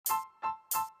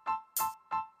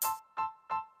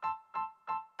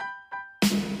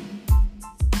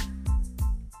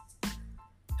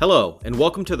Hello, and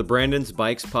welcome to the Brandon's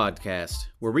Bikes podcast,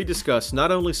 where we discuss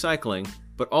not only cycling,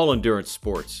 but all endurance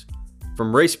sports.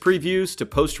 From race previews to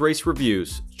post-race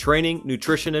reviews, training,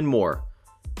 nutrition, and more.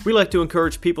 We like to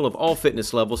encourage people of all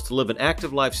fitness levels to live an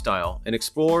active lifestyle and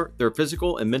explore their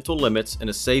physical and mental limits in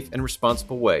a safe and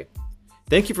responsible way.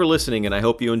 Thank you for listening, and I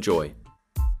hope you enjoy.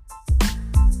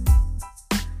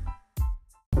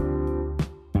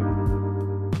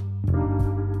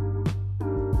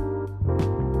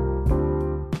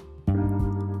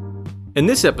 In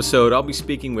this episode, I'll be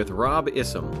speaking with Rob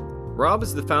Issam. Rob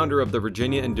is the founder of the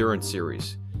Virginia Endurance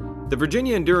Series. The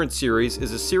Virginia Endurance Series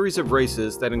is a series of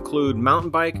races that include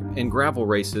mountain bike and gravel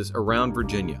races around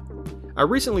Virginia. I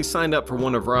recently signed up for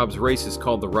one of Rob's races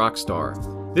called the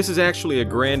Rockstar. This is actually a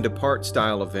Grand Depart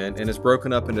style event and is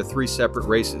broken up into 3 separate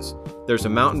races. There's a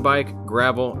mountain bike,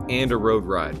 gravel, and a road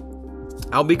ride.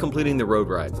 I'll be completing the road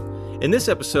ride. In this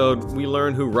episode, we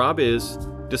learn who Rob is,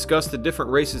 discuss the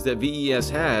different races that VES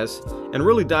has, and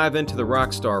really dive into the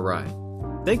Rockstar ride.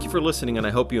 Thank you for listening, and I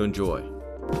hope you enjoy.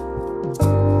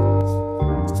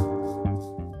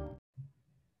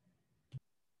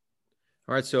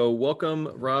 All right, so welcome,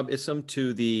 Rob Issam,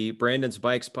 to the Brandon's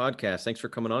Bikes podcast. Thanks for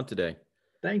coming on today.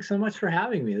 Thanks so much for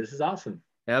having me. This is awesome.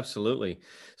 Absolutely.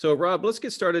 So, Rob, let's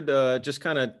get started. Just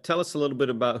kind of tell us a little bit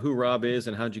about who Rob is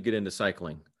and how'd you get into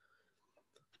cycling?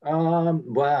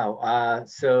 Wow.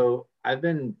 So I've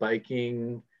been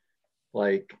biking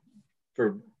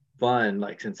for fun,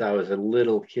 since I was a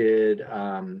little kid.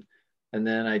 And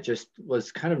then I just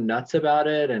was kind of nuts about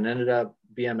it and ended up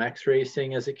BMX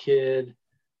racing as a kid.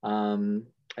 And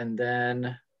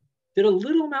then did a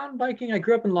little mountain biking. I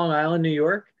grew up in Long Island, New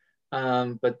York,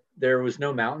 but there was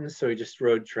no mountains, so we just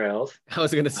rode trails. I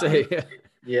was going to say,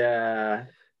 yeah,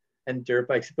 and dirt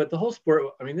bikes. But the whole sport,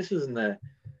 this was in the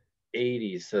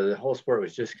 80s, so the whole sport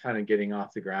was just kind of getting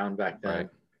off the ground back then. Right.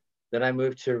 Then I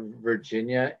moved to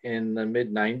Virginia in the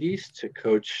mid 90s to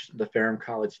coach the Ferrum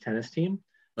College tennis team.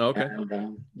 Okay.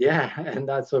 And, and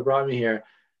that's what brought me here.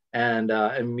 And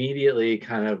immediately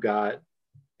kind of got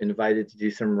invited to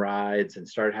do some rides and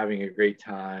started having a great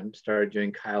time. Started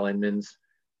doing Kyle Inman's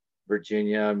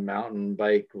Virginia mountain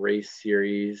bike race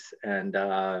series, and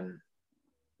I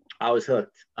was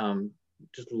hooked.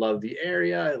 Just love the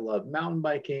area. I love mountain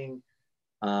biking.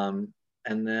 And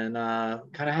then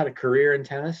kind of had a career in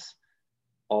tennis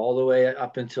all the way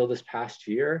up until this past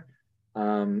year,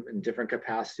 in different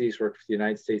capacities. Worked with the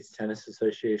United States Tennis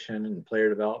Association and player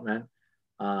development.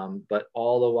 But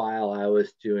all the while I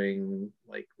was doing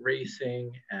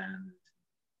racing and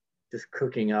just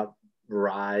cooking up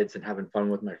rides and having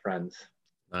fun with my friends.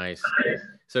 Nice.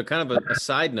 So kind of a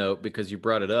side note, because you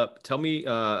brought it up, tell me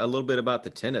a little bit about the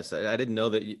tennis. I didn't know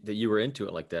that you were into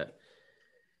it like that.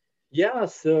 Yeah,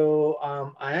 so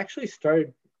I didn't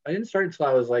start until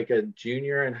I was a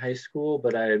junior in high school,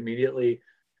 but I immediately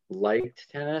liked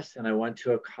tennis, and I went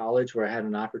to a college where I had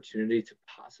an opportunity to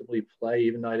possibly play,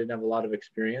 even though I didn't have a lot of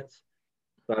experience.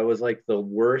 So I was the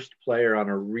worst player on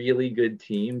a really good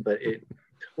team, but it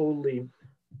totally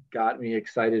got me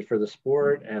excited for the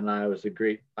sport, and I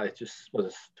just was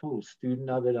a total student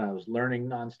of it, and I was learning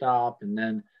nonstop. And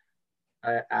then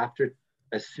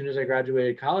as soon as I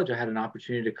graduated college, I had an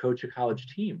opportunity to coach a college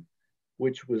team,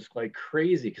 which was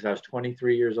crazy because I was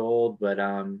 23 years old. But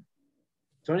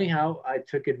so anyhow, I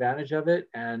took advantage of it,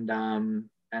 and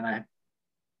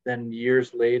then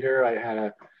years later, I had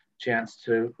a chance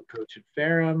to coach at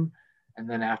Ferrum, and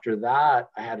then after that,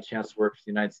 I had a chance to work for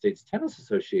the United States Tennis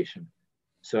Association.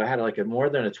 So I had a more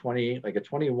than a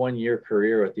 21-year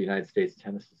career with the United States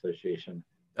Tennis Association.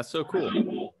 That's so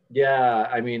cool.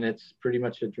 Yeah, it's pretty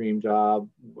much a dream job.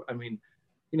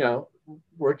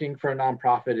 Working for a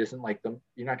nonprofit isn't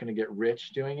you're not going to get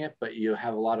rich doing it, but you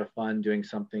have a lot of fun doing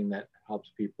something that helps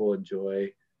people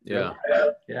enjoy. Yeah.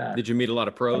 Yeah. Did you meet a lot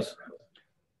of pros?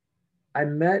 I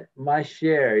met my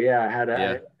share. Yeah,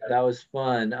 that was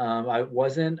fun. I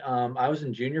was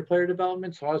in junior player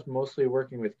development, so I was mostly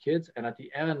working with kids. And at the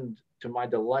end, to my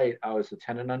delight, I was the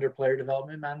 10 and under player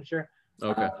development manager.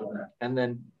 Okay. And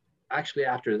then actually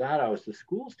after that, I was the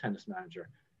school's tennis manager.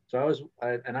 So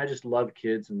I just love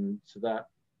kids, and so that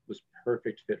was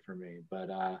perfect fit for me. But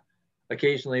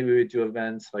occasionally we would do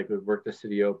events, we'd work the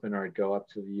City Open, or I'd go up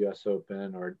to the US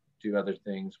Open, or do other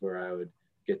things where I would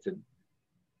get to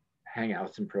hang out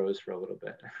with some pros for a little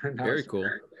bit. Very cool.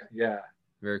 Yeah.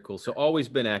 Very cool. So always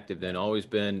been active then, always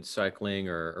been cycling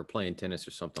or playing tennis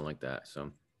or something like that.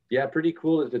 So yeah, pretty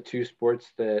cool. The 2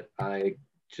 sports that I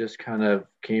just kind of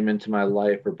came into my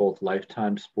life are both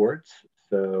lifetime sports.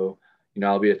 So,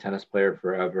 I'll be a tennis player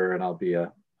forever, and I'll be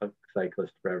a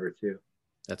cyclist forever too.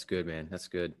 That's good, man. That's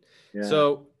good. Yeah.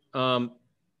 So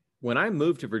when I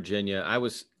moved to Virginia,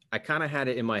 I kind of had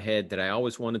it in my head that I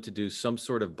always wanted to do some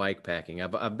sort of bike packing.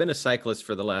 I've been a cyclist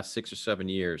for the last 6 or 7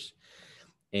 years,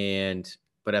 and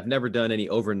but I've never done any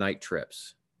overnight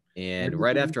trips. And When did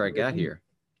right you after I got move? here,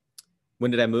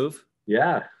 when did I move?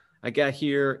 Yeah. I got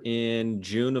here in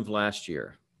June of last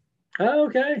year. Oh,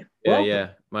 okay. Yeah, Welcome. yeah.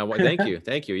 My wife, thank you,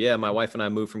 thank you. Yeah, my wife and I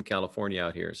moved from California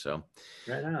out here. So,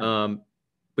 Right on. um,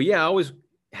 but yeah, I always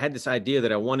had this idea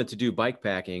that I wanted to do bike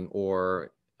packing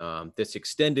or this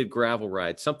extended gravel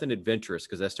ride, something adventurous,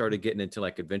 because I started getting into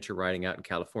like adventure riding out in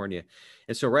California.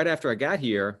 And so right after I got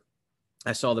here,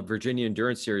 I saw the Virginia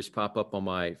Endurance Series pop up on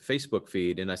my Facebook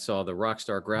feed, and I saw the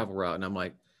Rockstar Gravel Route, and I'm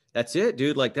like, "That's it,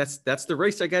 dude! Like that's the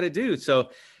race I got to do." So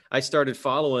I started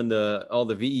following all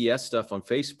the VES stuff on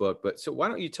Facebook. But so why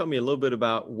don't you tell me a little bit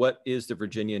about what is the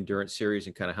Virginia Endurance Series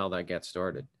and kind of how that got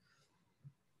started?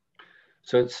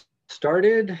 So it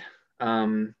started,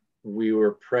 we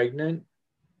were pregnant,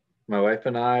 my wife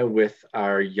and I, with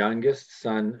our youngest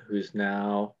son, who's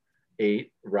now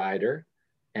 8, Ryder.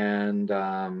 And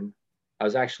I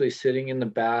was actually sitting in the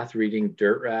bath reading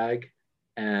Dirt Rag.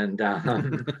 And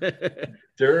Dirt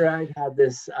Rag had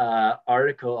this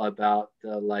article about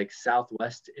the like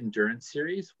Southwest Endurance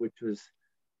Series, which was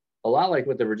a lot like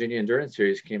what the Virginia Endurance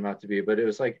Series came out to be, but it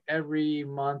was like every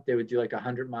month they would do like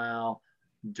 100-mile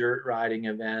dirt riding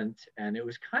event, and it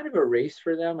was kind of a race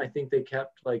for them. I think they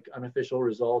kept like unofficial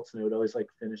results, and they would always like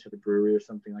finish at a brewery or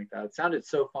something like that. It sounded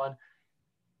so fun,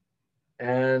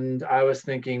 and I was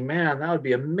thinking, man, that would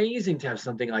be amazing to have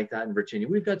something like that in Virginia.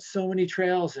 We've got so many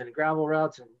trails and gravel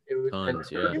routes, and it was, and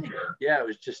Tons, yeah. yeah, it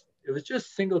was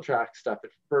just single track stuff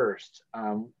at first,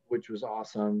 which was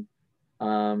awesome.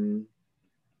 Um,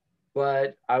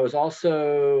 but I was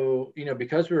also,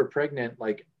 because we were pregnant,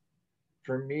 like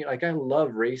for me, like I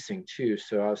love racing too.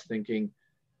 So I was thinking,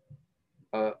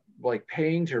 like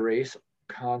paying to race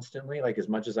constantly, like as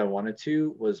much as I wanted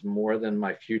to, was more than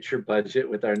my future budget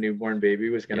with our newborn baby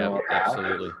was going to Yep, allow.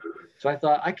 absolutely. So I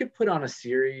thought I could put on a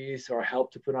series or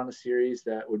help to put on a series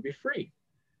that would be free.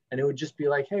 And it would just be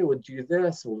like, hey, we'll do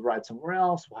this, we'll ride somewhere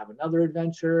else, we'll have another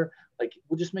adventure. Like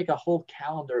we'll just make a whole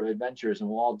calendar of adventures and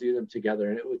we'll all do them together.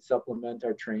 And it would supplement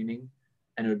our training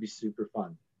and it would be super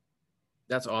fun.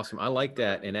 That's awesome. I like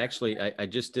that. And actually, I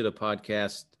just did a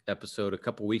podcast episode a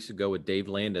couple weeks ago with Dave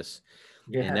Landis,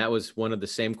 and Yeah. that was one of the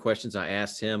same questions I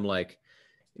asked him, like,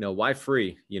 why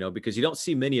free? Because you don't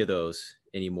see many of those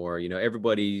anymore.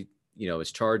 Everybody,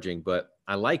 is charging, but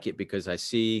I like it because I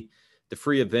see the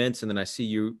free events, and then I see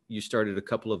you started a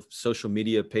couple of social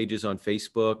media pages on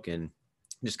Facebook and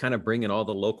just kind of bringing all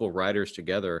the local riders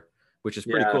together, which is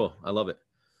pretty Yeah. cool. I love it.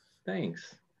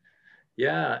 Thanks.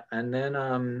 Yeah. And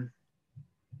then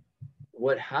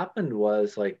what happened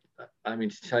was like, I mean,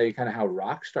 to tell you kind of how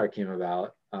Rockstar came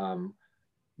about,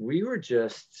 we were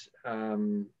just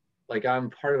like, I'm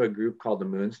part of a group called the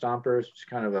Moon Stompers, which is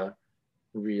kind of a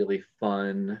really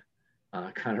fun,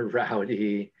 kind of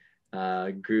rowdy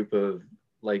group of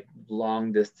like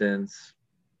long distance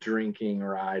drinking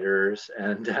riders.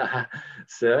 And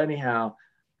so, anyhow,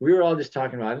 we were all just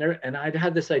talking about it. And I'd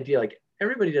had this idea like,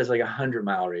 everybody does like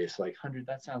 100-mile race, like 100,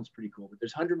 that sounds pretty cool, but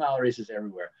there's 100-mile races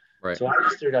everywhere. Right. So I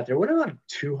just threw it out there. What about a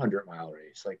 200-mile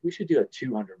race? Like we should do a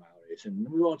 200-mile race, and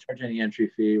we won't charge any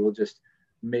entry fee. We'll just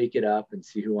make it up and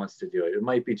see who wants to do it. It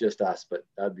might be just us, but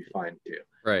that'd be fine too.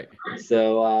 Right.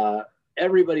 So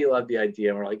everybody loved the idea.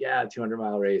 And we're like, yeah,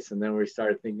 200-mile race. And then we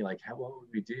started thinking like, what would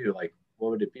we do? Like,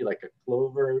 what would it be? Like a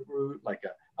clover route, like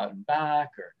a out and back,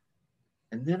 or?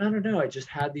 And then I don't know. I just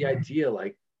had the idea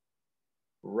like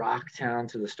Rocktown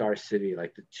to the Star City,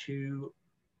 like the two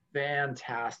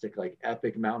fantastic, like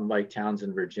epic mountain bike towns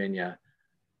in Virginia,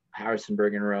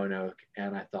 Harrisonburg and Roanoke.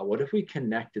 And I thought, what if we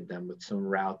connected them with some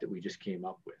route that we just came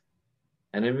up with?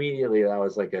 And immediately that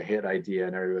was like a hit idea.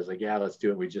 And everybody was like, yeah, let's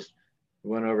do it. We just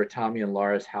went over Tommy and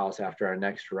Laura's house after our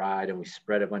next ride, and we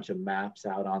spread a bunch of maps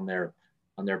out on their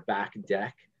back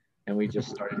deck. And we just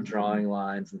started drawing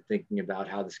lines and thinking about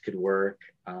how this could work.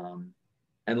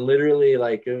 And literally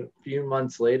like a few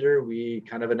months later, we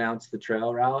kind of announced the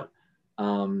trail route.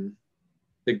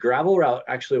 The gravel route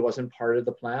actually wasn't part of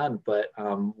the plan, but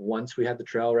once we had the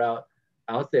trail route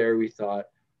out there, we thought,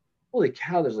 holy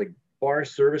cow, there's like bar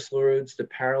service roads to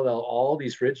parallel all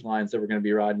these ridge lines that we're going to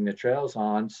be riding the trails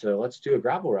on. So let's do a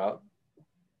gravel route.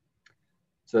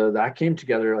 So that came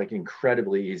together like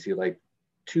incredibly easy. Like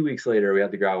 2 weeks later, we had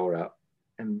the gravel route.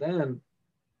 And then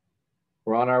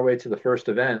we're on our way to the first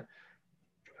event.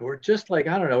 We're just like,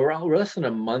 I don't know, we're less than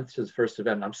a month to the first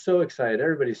event. I'm so excited.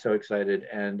 Everybody's so excited.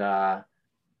 And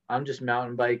I'm just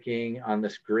mountain biking on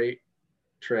this great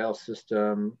trail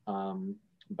system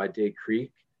by Day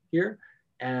Creek here.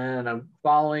 and I'm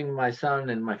following my son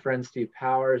and my friend Steve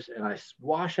Powers, and I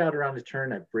wash out around the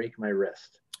turn. I break my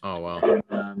wrist. Oh, wow.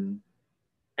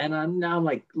 And I'm now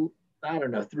like, I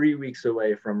don't know, 3 weeks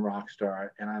away from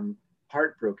Rockstar, and I'm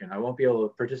heartbroken. I won't be able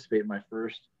to participate in my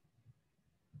first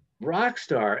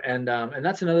Rockstar. And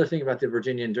that's another thing about the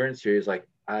Virginia Endurance Series. Like,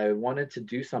 I wanted to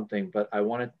do something, but I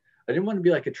didn't want to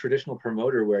be like a traditional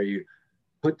promoter where you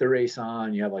put the race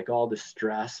on, you have like all this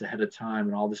stress ahead of time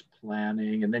and all this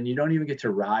planning, and then you don't even get to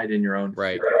ride in your own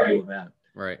right event.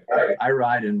 Right. I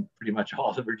ride in pretty much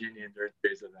all the Virginia Endurance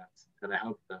Series events, and I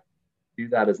hope to do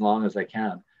that as long as I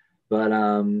can. But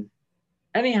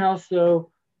anyhow,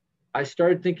 so I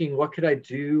started thinking, what could I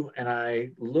do? And I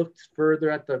looked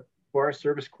further at the Forest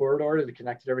Service corridor that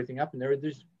connected everything up, and there were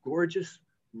these gorgeous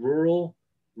rural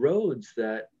roads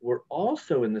that were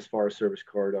also in this Forest Service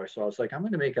corridor. So I was like, I'm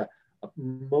going to make a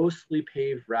mostly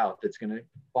paved route that's going to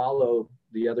follow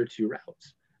the other two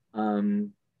routes.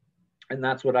 And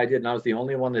that's what I did. And I was the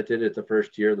only one that did it the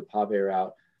first year, the Pave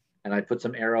route. And I put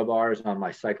some aero bars on my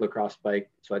cyclocross bike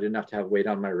so I didn't have to have weight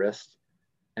on my wrist.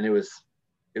 And it was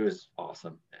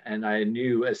awesome. And I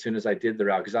knew as soon as I did the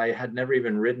route, because I had never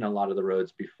even ridden a lot of the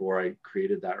roads before I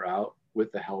created that route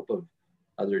with the help of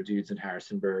other dudes in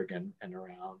Harrisonburg and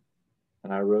around.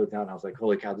 And I rode down, I was like,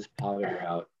 holy cow, this Pave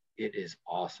route, it is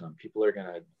awesome. People are going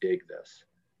to dig this.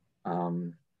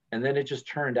 And then it just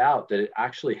turned out that it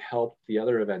actually helped the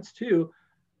other events too,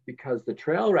 because the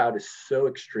trail route is so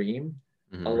extreme.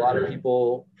 Mm-hmm. A lot of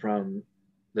people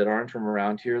that aren't from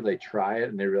around here, they try it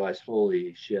and they realize,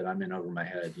 holy shit, I'm in over my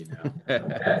head, you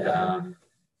know.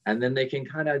 And then they can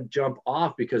kind of jump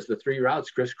off because the three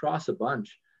routes crisscross a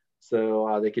bunch.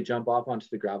 So they could jump off onto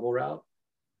the gravel route.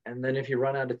 And then if you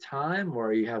run out of time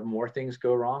or you have more things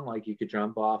go wrong, like you could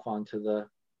jump off onto the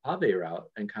Pave route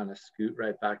and kind of scoot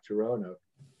right back to Roanoke.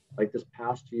 Like this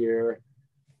past year,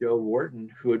 Joe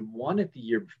Wharton, who had won it the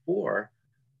year before,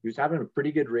 he was having a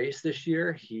pretty good race this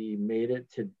year. He made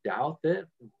it to Douthit,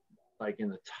 like in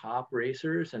the top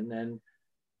racers. And then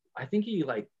I think he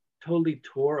like totally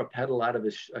tore a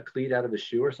cleat out of his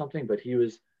shoe or something, but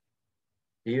he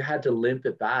had to limp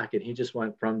it back, and he just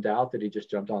went from Douthit. He just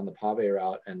jumped on the Pave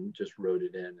route and just rode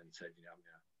it in and said, you know, I'm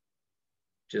gonna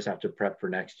just have to prep for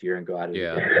next year and go at it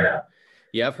again.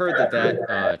 Yeah, I've heard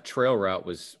that trail route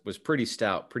was pretty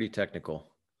stout, pretty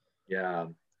technical. Yeah,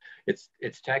 it's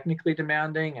technically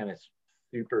demanding and it's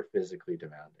super physically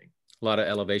demanding. A lot of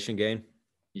elevation gain.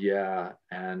 Yeah,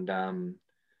 and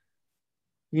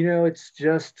you know, it's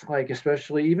just like,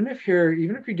 especially even if you're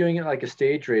doing it like a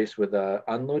stage race with a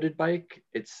unloaded bike,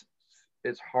 it's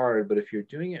hard. But if you're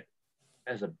doing it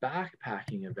as a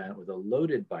backpacking event with a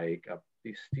loaded bike up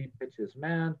these steep pitches,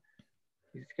 man,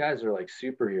 these guys are like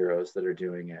superheroes that are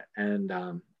doing it. And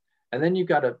then you've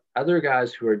got other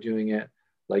guys who are doing it,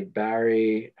 like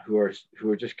Barry, who are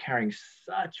just carrying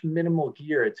such minimal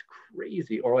gear, it's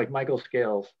crazy. Or like Michael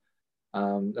Scales.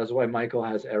 That's why Michael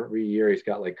has every year, he's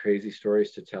got like crazy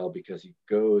stories to tell, because he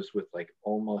goes with like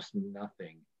almost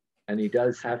nothing. And he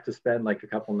does have to spend like a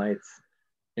couple nights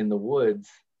in the woods.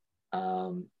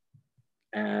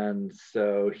 And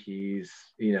so he's,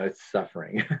 you know, it's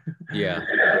suffering. Yeah.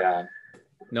 Yeah.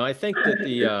 No, I think that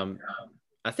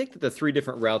the three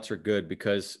different routes are good,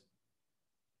 because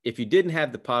if you didn't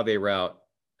have the Pave route,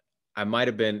 you might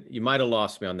have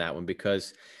lost me on that one,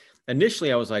 because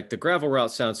initially I was like, the gravel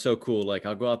route sounds so cool. Like,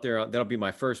 I'll go out there, that'll be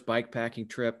my first bike packing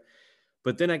trip.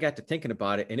 But then I got to thinking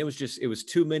about it, and it was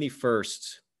too many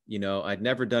firsts. You know, I'd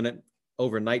never done an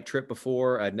overnight trip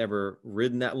before. I'd never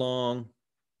ridden that long.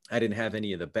 I didn't have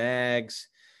any of the bags.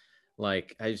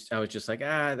 Like, I was just like,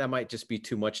 that might just be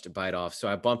too much to bite off. So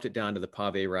I bumped it down to the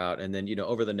Pave route. And then, you know,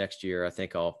 over the next year, I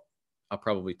think I'll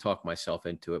probably talk myself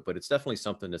into it, but it's definitely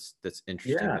something that's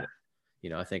interesting. Yeah. That, you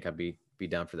know, I think I'd be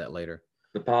down for that later.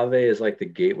 The Pave is like the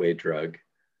gateway drug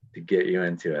to get you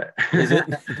into it. Is it?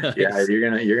 Nice. Yeah,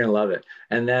 you're gonna love it.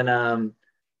 And then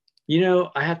you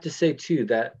know, I have to say too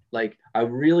that like I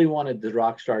really wanted the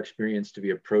Rockstar experience to be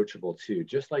approachable too.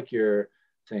 Just like you're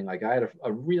saying, like I had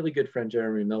a really good friend,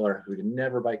 Jeremy Miller, who had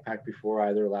never bike packed before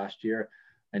either last year,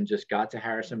 and just got to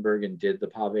Harrisonburg and did the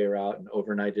Pave route and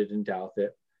overnighted in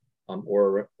Douthit.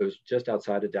 Or it was just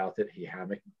outside of Douthit. He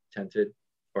hammock camped.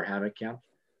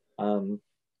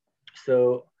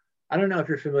 So I don't know if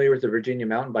you're familiar with the Virginia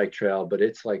Mountain Bike Trail, but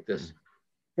it's like this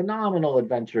phenomenal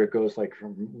adventure. It goes like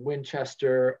from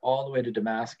Winchester all the way to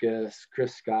Damascus.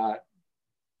 Chris Scott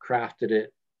crafted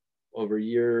it over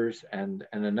years, and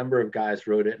a number of guys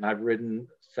rode it, and I've ridden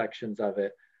sections of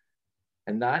it.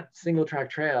 And that single track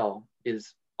trail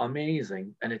is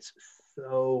amazing. And it's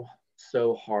so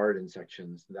hard in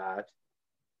sections that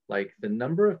like the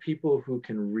number of people who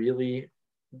can really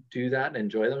do that and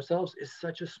enjoy themselves is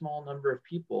such a small number of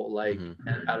people, like Hmm.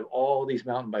 and out of all these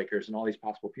mountain bikers and all these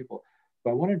possible people.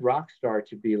 But I wanted Rockstar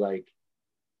to be like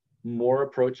more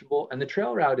approachable. And the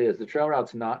trail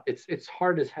route's not, it's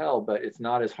hard as hell, but it's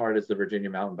not as hard as the Virginia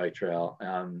Mountain Bike Trail.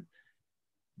 And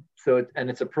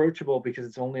it's approachable because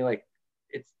it's only like,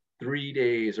 it's 3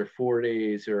 days or 4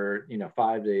 days or,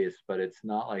 5 days, but it's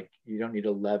not like you don't need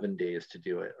 11 days to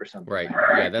do it or something Right. like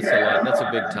that. Yeah, that's a lot. That's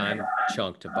a big time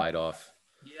chunk to bite off.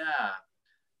 Yeah.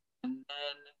 And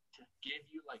then to give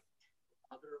you like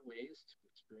other ways to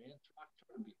experience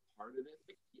Rockstar and be part of it,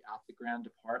 like the at the Grand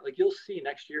Depart. Like you'll see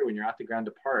next year when you're at the Grand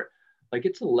Depart, like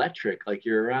it's electric. Like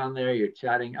you're around there, you're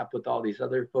chatting up with all these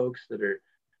other folks that are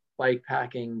bike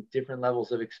packing, different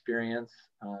levels of experience.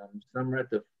 Some are at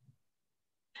the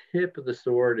tip of the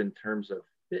sword in terms of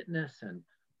fitness and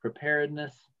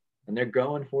preparedness, and they're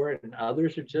going for it. And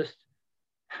others are just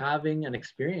having an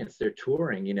experience. They're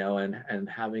touring, and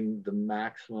having the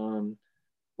maximum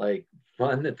like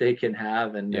fun that they can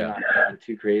have, and they're Yeah. not going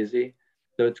too crazy.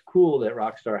 So it's cool that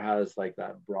Rockstar has like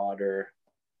that broader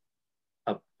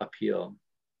appeal.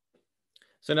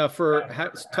 So now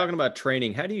talking about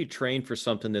training, how do you train for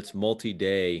something that's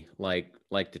multi-day, like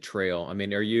the trail? I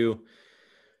mean,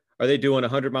 are they doing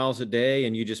 100 miles a day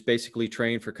and you just basically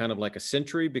train for kind of like a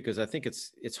century? Because I think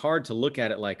it's hard to look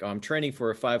at it like, oh, I'm training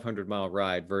for a 500-mile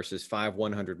ride versus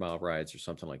 100-mile rides or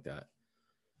something like that.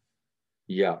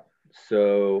 Yeah.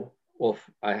 So, well,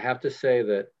 I have to say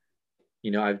that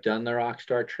I've done the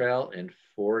Rockstar Trail in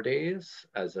 4 days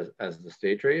as the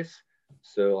stage race.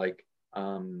 So like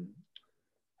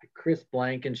Chris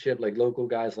Blankenship, like local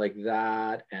guys like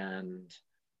that, and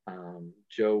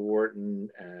Joe Wharton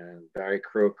and Barry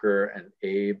Croker and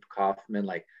Abe Kaufman,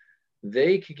 like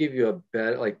they could give you a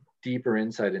better, like deeper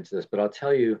insight into this. But I'll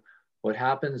tell you what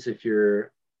happens if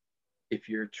you're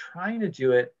trying to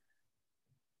do it.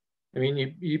 I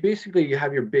mean, you basically you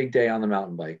have your big day on the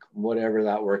mountain bike, whatever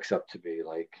that works up to be.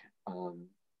 Like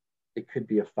it could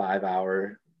be a 5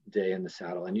 hour day in the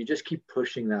saddle, and you just keep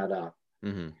pushing that up.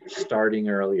 Hmm. You're starting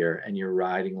earlier and you're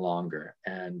riding longer,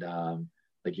 and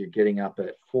like you're getting up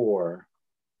at 4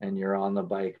 and you're on the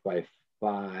bike by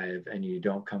 5 and you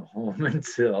don't come home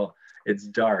until it's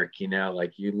dark,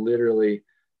 like you literally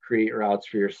create routes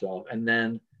for yourself. And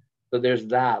then so there's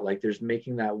that, like there's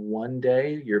making that one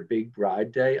day your big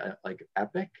ride day, like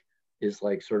epic, is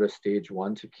like sort of stage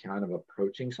one to kind of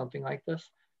approaching something like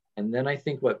this. And then I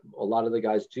think what a lot of the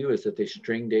guys do is that they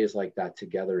string days like that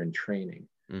together in training.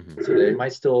 Hmm. So they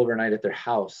might still overnight at their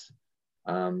house,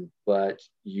 but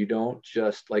you don't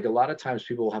just, like a lot of times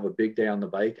people will have a big day on the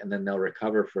bike and then they'll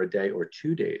recover for a day or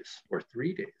 2 days or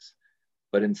 3 days.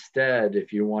 But instead,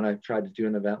 if you want to try to do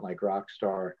an event like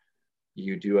Rockstar,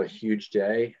 you do a huge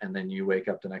day and then you wake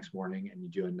up the next morning and you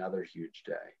do another huge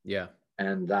day. Yeah.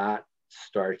 And that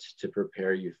starts to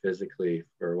prepare you physically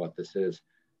for what this is.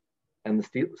 And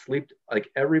the sleep, like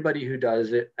everybody who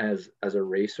does it as a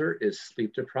racer is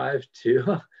sleep deprived too.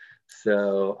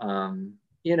 So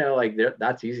like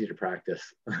that's easy to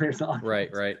practice. There's not Right,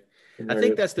 right. I think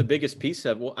very, that's the biggest piece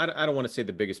of, well, I don't want to say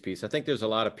the biggest piece. I think there's a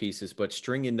lot of pieces, but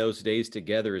stringing those days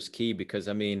together is key because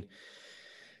I mean,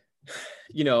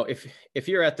 if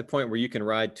you're at the point where you can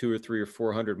ride 2 or 3 or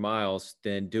 400 miles,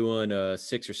 then doing a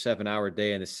 6 or 7 hour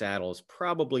day in the saddle is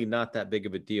probably not that big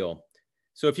of a deal.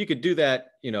 So if you could do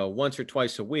that, once or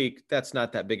twice a week, that's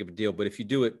not that big of a deal. But if you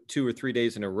do it 2 or 3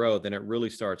 days in a row, then it really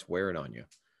starts wearing on you,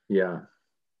 yeah.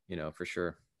 for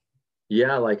sure.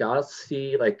 Yeah, like I'll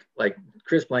see like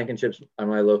Chris Blankenship's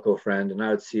my local friend, and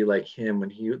I would see like him when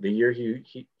the year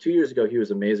he 2 years ago he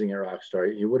was amazing at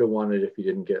Rockstar. He would have won it if he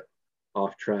didn't get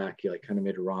off track. He like kind of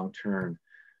made a wrong turn,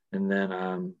 and then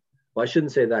well I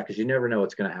shouldn't say that because you never know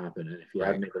what's going to happen, and if you Right.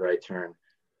 hadn't made the right turn,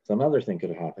 some other thing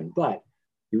could have happened. But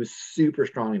he was super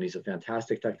strong and he's a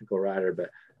fantastic technical rider.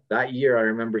 But that year I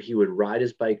remember he would ride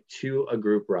his bike to a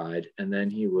group ride, and then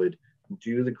he would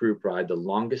do the group ride, the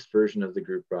longest version of the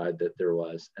group ride that there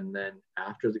was. And then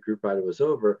after the group ride was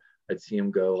over, I'd see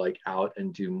him go like out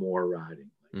and do more riding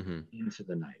like, Hmm. into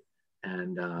the night.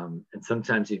 And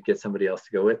sometimes he'd get somebody else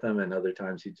to go with him, and other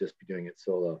times he'd just be doing it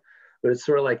solo. But it's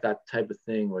sort of like that type of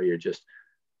thing where you're just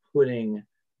putting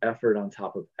effort on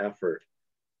top of effort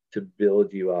to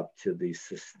build you up to these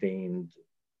sustained,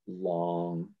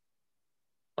 long,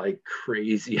 like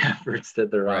crazy efforts that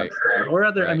they're on, Right. or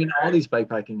other. I Right. mean, all these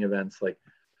bikepacking events like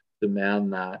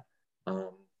demand that.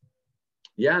 Um,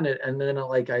 yeah, and then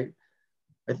like I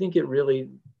think it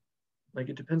really like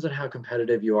it depends on how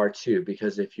competitive you are too,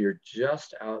 because if you're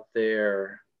just out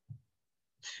there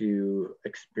to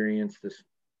experience this,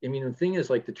 I mean, the thing is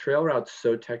like the trail route's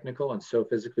so technical and so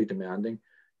physically demanding,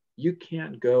 you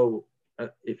can't go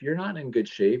if you're not in good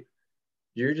shape,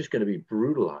 you're just going to be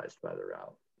brutalized by the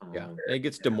route. Yeah. It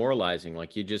gets demoralizing.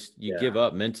 Like you Yeah. give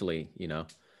up mentally, you know?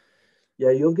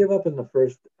 Yeah. You'll give up in the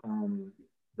first,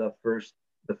 the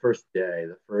first day,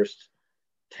 the first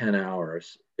 10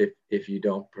 hours if you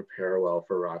don't prepare well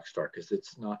for Rockstar, because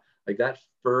it's not like that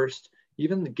first,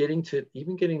 even getting to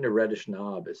Reddish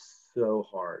Knob is so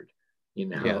hard.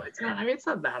 Yeah, It's not, I mean, it's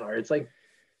not that hard. It's like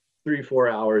 3, 4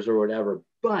 hours or whatever,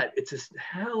 but it's a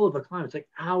hell of a climb. It's like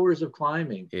hours of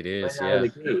climbing it right is. out of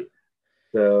Yeah. the gate.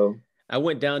 So I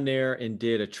went down there and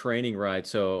did a training ride.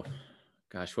 So,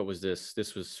 gosh, what was this?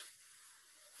 This was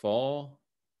fall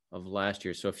of last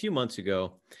year. So a few months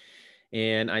ago.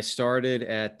 And I started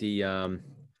at the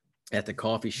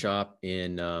coffee shop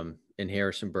in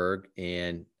Harrisonburg,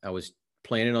 and I was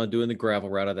planning on doing the gravel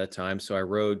route at that time. So I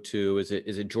rode to is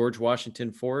it George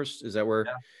Washington Forest? Is that where?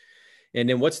 yeah, And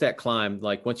then what's that climb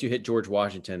like once you hit George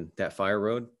Washington? That fire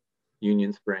road,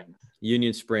 Union Springs.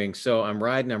 Union Springs. So I'm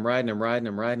riding, I'm riding, I'm riding,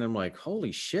 I'm riding. I'm like,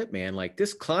 holy shit, man! Like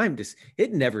this climb,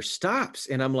 it never stops.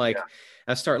 And I'm Yeah. like,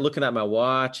 I start looking at my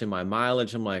watch and my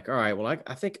mileage. I'm like, all right, well,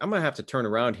 I think I'm gonna have to turn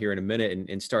around here in a minute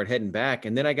and start heading back.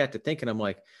 And then I got to thinking, I'm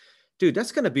like, dude,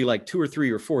 that's going to be like 2 or 3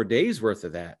 or 4 days worth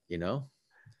of that, you know?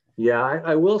 Yeah,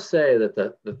 I will say that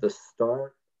the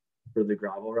start for the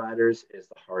gravel riders is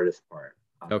the hardest part.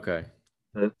 Okay.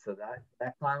 So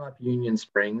that climb up Union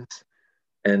Springs,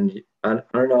 and I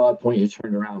don't know at what point you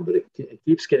turn around, but it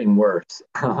keeps getting worse.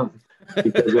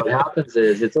 Because what happens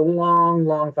is it's a long,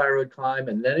 long fire road climb,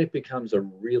 and then it becomes a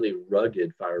really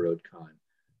rugged fire road climb.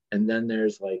 And then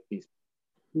there's like these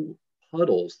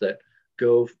puddles that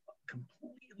go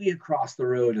completely across the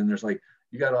road, and there's like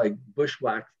you got to like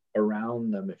bushwhack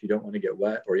around them if you don't want to get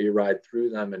wet, or you ride through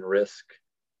them and risk,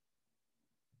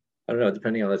 I don't know,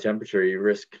 depending on the temperature, you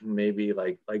risk maybe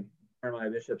like Jeremiah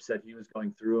Bishop said he was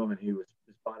going through them and his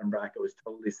bottom bracket was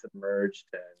totally submerged,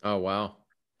 and Oh, wow.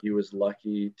 he was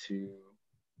lucky to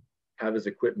have his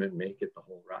equipment make it the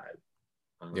whole ride.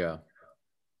 Yeah.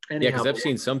 Yeah. Anyhow, Cause I've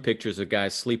seen some pictures of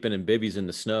guys sleeping in bivvies in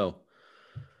the snow.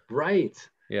 right.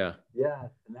 Yeah. Yeah,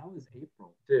 and that was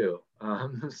April too.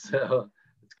 So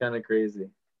it's kind of crazy.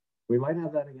 We might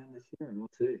have that again this year, and we'll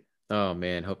see. Oh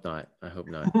man. Hope not. I hope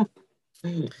not.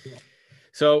 Yeah.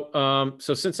 So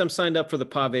since I'm signed up for the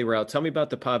Pave route, tell me about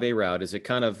the Pave route. Is it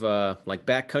kind of like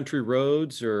backcountry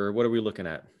roads or what are we looking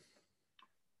at?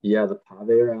 Yeah, the Pave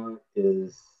route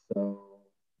is so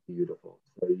beautiful.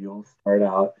 So you'll start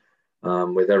out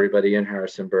with everybody in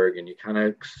Harrisonburg, and you kind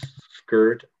of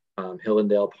skirt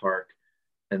Hillendale Park,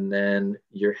 and then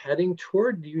you're heading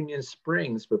toward Union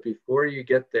Springs. But before you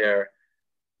get there,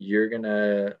 you're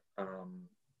gonna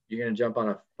you're gonna jump on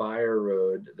a fire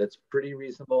road that's pretty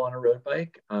reasonable on a road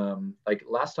bike. Like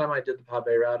last time I did the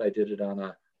Pave route, I did it on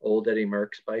a old Eddie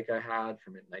Merckx bike I had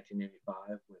from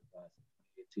 1985 with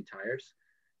 8C tires,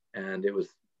 and it was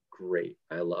great.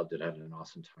 I loved it. I had an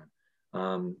awesome time.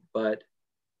 Um, but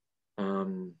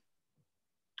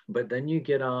then you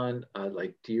get on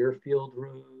like Deerfield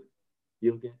Road.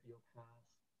 You'll pass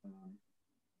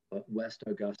West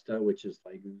Augusta, which is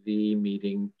like the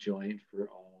meeting joint for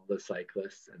all the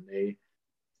cyclists, and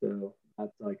so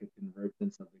that's like a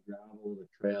convergence of the gravel, the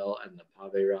trail, and the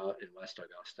Pave route in West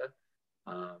Augusta.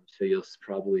 So you'll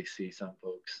probably see some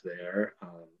folks there,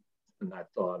 and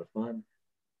that's a lot of fun.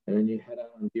 And then you head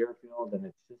out on Deerfield, and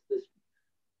it's just this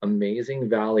amazing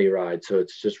valley ride. So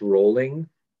it's just rolling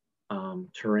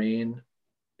terrain.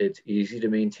 It's easy to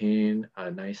maintain a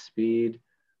nice speed.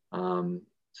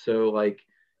 So like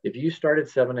if you start at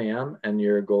 7 a.m. and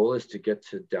your goal is to get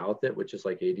to Douthit, which is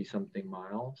like 80 something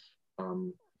miles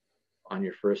on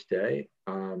your first day,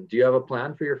 do you have a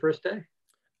plan for your first day?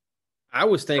 I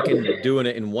was thinking doing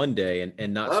it in one day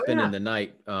and not Oh spending yeah. the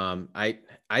night.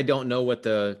 I don't know what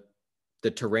the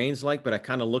terrain's like, but I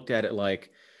kind of looked at it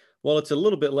like, well, it's a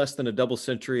little bit less than a double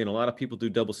century, and a lot of people do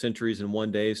double centuries in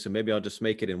one day. So maybe I'll just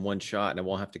make it in one shot and I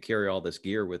won't have to carry all this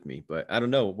gear with me. But I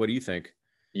don't know. What do you think?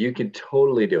 You can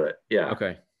totally do it. Yeah.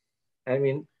 Okay. I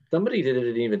mean, somebody did it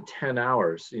in even 10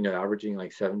 hours, averaging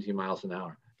like 17 miles an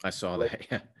hour. I saw Like,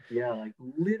 that. Yeah. yeah, like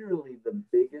literally the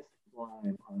biggest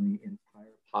climb on the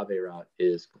entire Pave route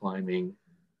is climbing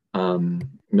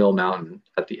Mill Mountain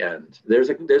at the end. There's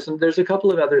a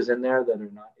couple of others in there that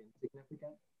are not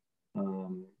insignificant,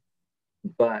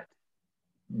 but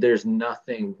there's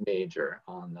nothing major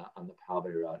on the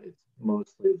Pave route. It's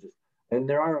mostly just, and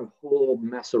there are a whole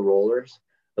mess of rollers,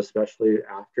 especially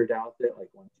after Douthit, like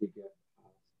once you get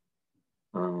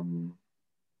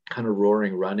kind of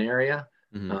Roaring Run area.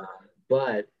 Mm-hmm.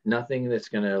 But nothing that's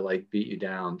gonna like beat you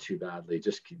down too badly.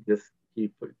 Just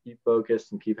keep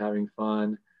focused and keep having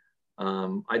fun.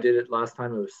 I did it last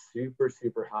time. It was super,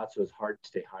 super hot, so it was hard to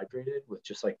stay hydrated with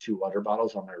just like 2 water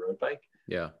bottles on my road bike.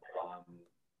 Yeah. Um,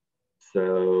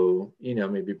 so,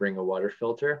 maybe bring a water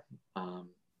filter,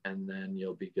 and then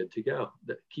you'll be good to go.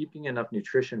 Keeping enough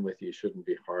nutrition with you shouldn't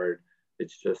be hard.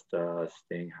 It's just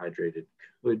staying hydrated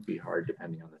could be hard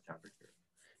depending on the temperature.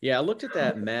 Yeah, I looked at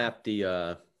that map,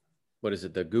 what is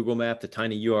it, the Google map, the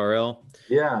tiny URL.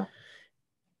 Yeah.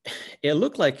 It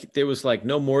looked like there was like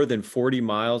no more than 40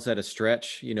 miles at a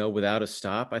stretch, without a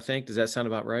stop, I think. Does that sound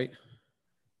about right?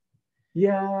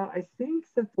 Yeah, I think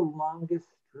that the longest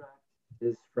stretch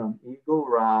is from Eagle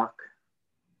Rock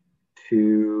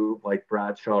to like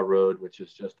Bradshaw Road, which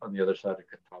is just on the other side of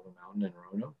Catawba Mountain in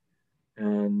Roanoke.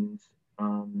 And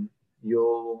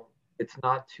it's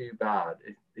not too bad.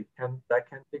 That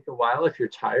can take a while if you're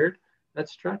tired, that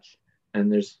stretch.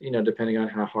 And there's, depending on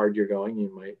how hard you're going,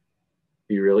 you might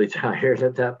be really tired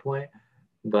at that point.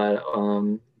 But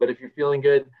if you're feeling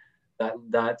good,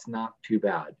 that's not too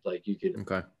bad. Like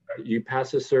you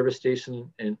pass a service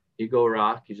station in Eagle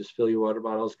Rock, you just fill your water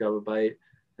bottles, grab a bite,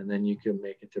 and then you can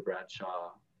make it to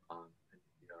Bradshaw, and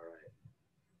be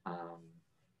all right.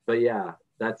 But yeah,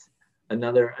 that's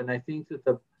another, and I think that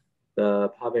the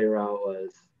Pave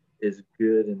route is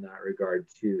good in that regard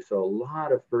too. So a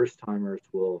lot of first timers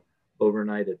will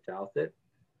overnight at Douthit,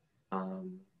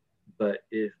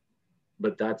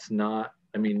 but that's not.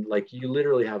 I mean, like you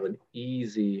literally have an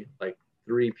easy like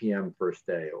 3 p.m. first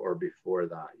day, or before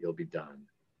that you'll be done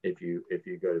if you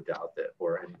go to Douthit,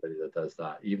 or anybody that does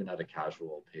that, even at a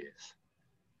casual pace.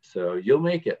 So you'll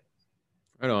make it.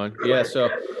 Right on. Yeah. So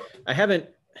I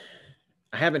haven't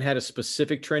had a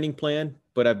specific training plan,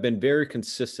 but I've been very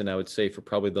consistent, I would say, for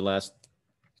probably the last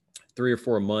 3 or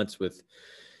 4 months with,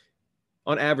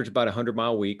 on average, about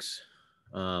 100-mile weeks,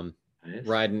 nice.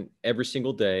 Riding every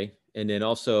single day. And then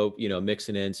also,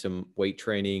 mixing in some weight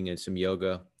training and some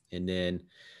yoga. And then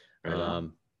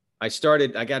I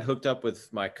got hooked up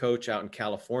with my coach out in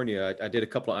California. I did a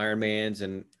couple of Ironmans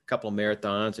and a couple of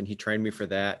marathons, and he trained me for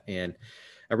that. And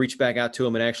I reached back out to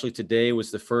him, and actually today was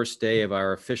the first day of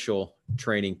our official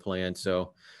training plan.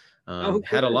 So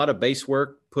had a lot of base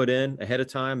work put in ahead of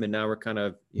time, and now we're kind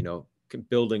of,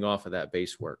 building off of that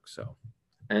base work. So,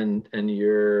 and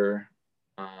your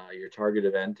target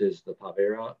event is the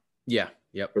Pave route? Yeah.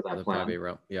 Yep. For that the plan. Pave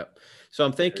route. Yep. So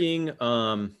I'm thinking,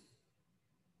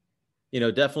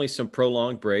 definitely some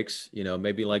prolonged breaks,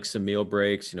 maybe like some meal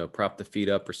breaks, prop the feet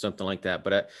up or something like that.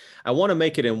 But I want to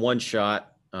make it in one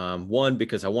shot. One,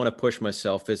 because I want to push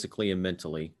myself physically and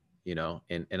mentally,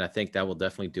 and I think that will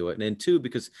definitely do it. And then two,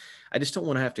 because I just don't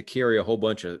want to have to carry a whole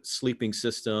bunch of sleeping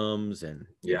systems and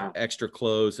extra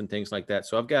clothes and things like that.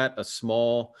 So I've got a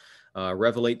small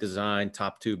Revelate design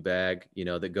top tube bag,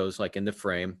 that goes like in the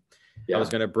frame. Yeah. I was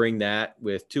going to bring that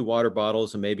with 2 water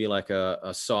bottles and maybe like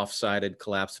a soft-sided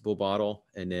collapsible bottle.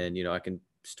 And then, I can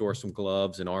store some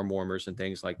gloves and arm warmers and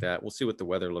things like that. We'll see what the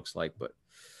weather looks like, but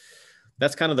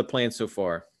that's kind of the plan so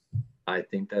far. I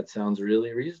think that sounds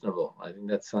really reasonable. I think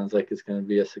that sounds like it's going to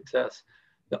be a success.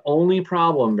 The only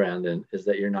problem, Brandon, is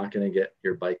that you're not going to get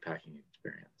your bike packing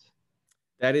experience.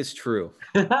 That is true.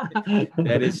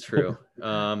 That is true.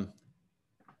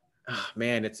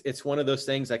 Man, it's one of those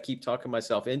things I keep talking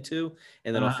myself into,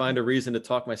 and then I'll find a reason to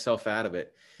talk myself out of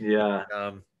it. Yeah.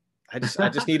 And, I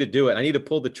just need to do it. I need to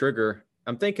pull the trigger.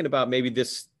 I'm thinking about maybe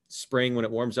this spring when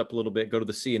it warms up a little bit, go to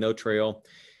the C&O trail.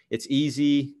 It's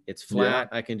easy. It's flat.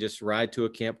 Yeah. I can just ride to a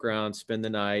campground, spend the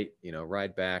night,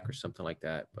 ride back or something like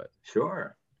that. But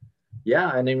sure.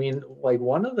 Yeah. And I mean, like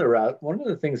one of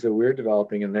the things that we're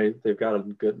developing, and they've got a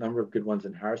good number of good ones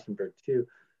in Harrisonburg too.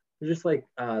 They're just like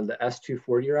the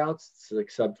S240 routes. It's like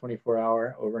sub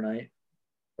 24-hour overnight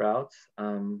routes.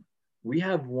 We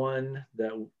have one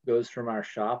that goes from our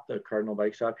shop, the Cardinal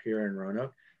Bike Shop here in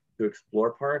Roanoke, to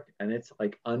Explore Park, and it's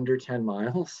like under 10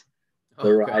 miles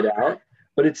to ride out.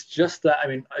 But it's just that, I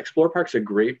mean, Explore Park's a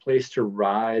great place to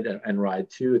ride and ride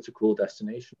to. It's a cool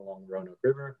destination along the Roanoke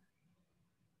River.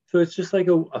 So it's just like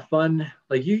a fun,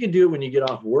 like you could do it when you get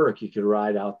off work. You could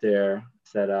ride out there,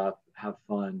 set up, have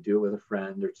fun, do it with a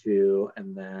friend or two.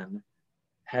 And then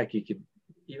heck, you could,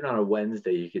 even on a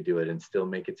Wednesday, you could do it and still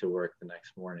make it to work the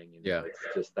next morning. Yeah. It's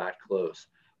just that close.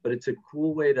 But it's a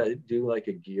cool way to do like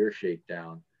a gear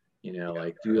shakedown,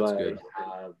 like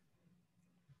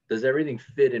does everything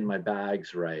fit in my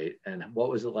bags right? And what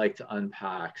was it like to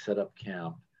unpack, set up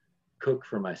camp, cook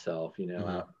for myself,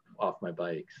 out off my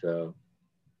bike. So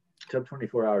sub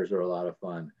 24 hours are a lot of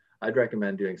fun. I'd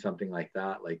recommend doing something like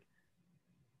that. Like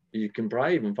you can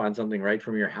probably even find something right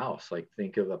from your house. Like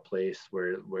think of a place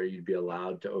where you'd be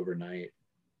allowed to overnight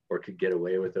or could get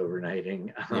away with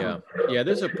overnighting. Yeah.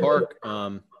 There's a park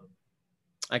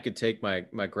I could take my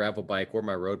gravel bike or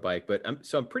my road bike, but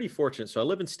I'm pretty fortunate. So I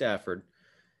live in Stafford.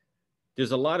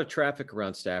 There's a lot of traffic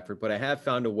around Stafford, but I have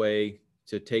found a way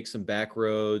to take some back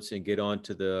roads and get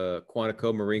onto the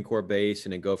Quantico Marine Corps base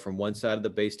and then go from one side of the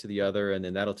base to the other. And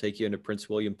then that'll take you into Prince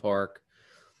William Park.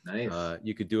 Nice.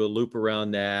 You could do a loop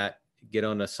around that, get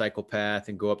on a cycle path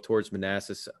and go up towards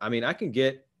Manassas. I mean, I can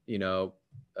get,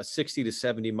 a 60 to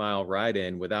 70 mile ride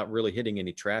in without really hitting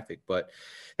any traffic, but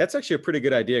that's actually a pretty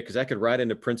good idea because I could ride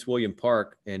into Prince William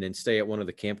Park and then stay at one of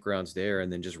the campgrounds there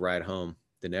and then just ride home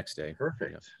the next day.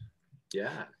 Perfect.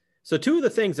 Yeah. So two of the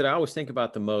things that I always think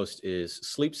about the most is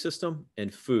sleep system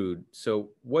and food. So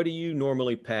what do you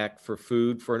normally pack for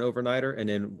food for an overnighter? And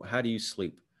then how do you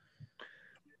sleep?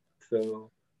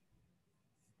 So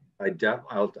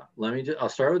I'll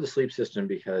start with the sleep system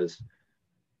because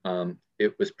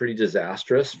it was pretty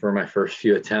disastrous for my first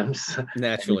few attempts.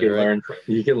 Naturally, right?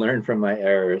 You can learn from my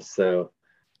errors. So,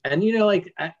 and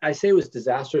like I say it was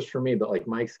disastrous for me, but like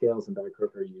Mike Scales and Barry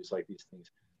Crooker use like these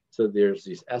things. So there's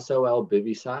these SOL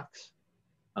bivy socks.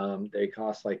 They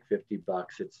cost like $50.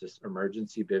 It's this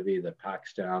emergency bivy that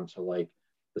packs down to like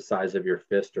the size of your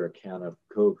fist or a can of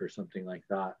Coke or something like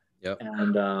that. Yep.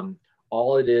 And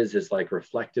all it is like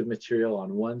reflective material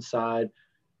on one side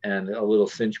and a little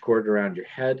cinch cord around your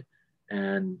head.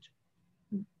 And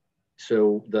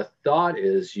so the thought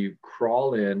is you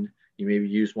crawl in, you maybe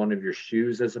use one of your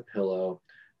shoes as a pillow,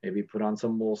 maybe put on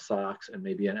some wool socks and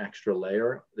maybe an extra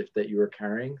layer that you were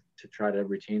carrying to try to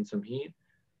retain some heat.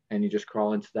 And you just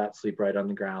crawl into that, sleep right on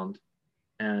the ground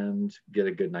and get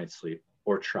a good night's sleep,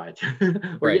 or try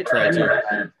to. Right, try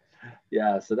to.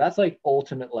 Yeah, so that's like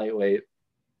ultimate lightweight.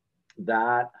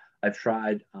 That I've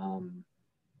tried.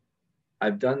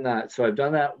 I've done that. So I've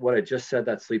done that, what I just said,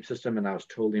 that sleep system, and I was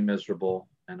totally miserable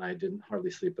and I didn't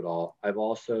hardly sleep at all. I've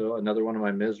also, another one of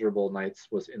my miserable nights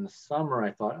was in the summer.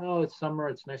 I thought, oh, it's summer,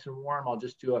 it's nice and warm. I'll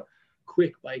just do a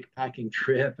quick bike packing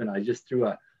trip. And I just threw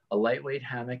a lightweight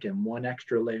hammock and one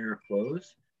extra layer of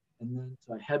clothes. And then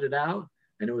so I headed out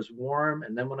and it was warm.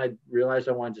 And then when I realized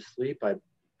I wanted to sleep, I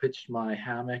pitched my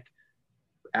hammock,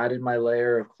 added my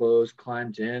layer of clothes,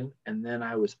 climbed in, and then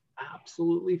I was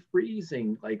absolutely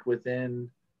freezing like within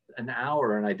an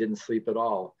hour and I didn't sleep at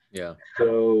all. Yeah.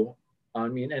 So, I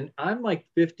mean, and I'm like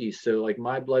 50, so like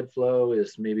my blood flow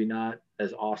is maybe not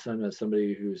as awesome as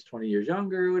somebody who's 20 years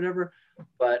younger or whatever,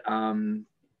 but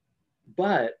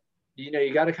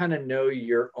you got to kind of know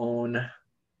your own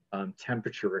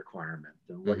temperature requirement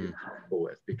and what you're comfortable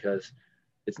with, because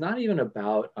it's not even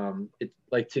about it's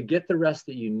like, to get the rest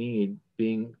that you need,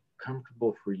 being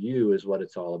comfortable for you is what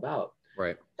it's all about.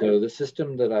 Right. So the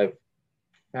system that I've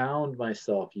found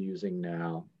myself using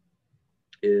now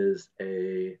is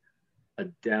a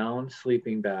down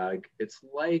sleeping bag. It's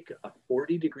like a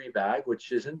 40-degree bag,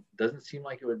 which doesn't seem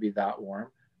like it would be that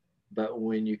warm, but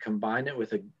when you combine it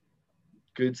with a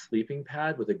good sleeping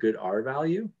pad with a good R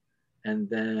value, and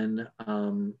then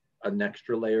an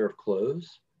extra layer of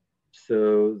clothes.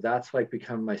 So that's like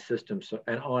become my system. So,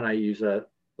 and I use an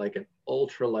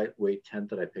ultra lightweight tent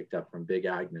that I picked up from Big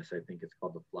Agnes. I think it's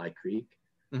called the Fly Creek.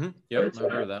 Mm-hmm. Yep,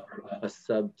 I've heard of that. A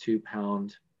sub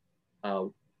 2-pound,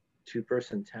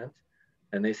 2-person tent.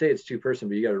 And they say it's 2-person,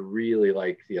 but you got to really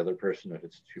like the other person if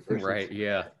it's 2-person. Right.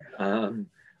 Yeah.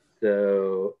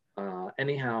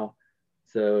 Anyhow,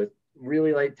 so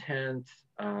really light tent,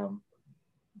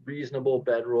 reasonable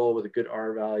bedroll with a good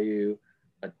R value.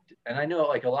 And I know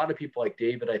like a lot of people, like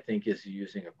David, I think is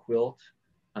using a quilt.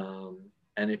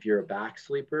 And if you're a back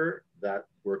sleeper, that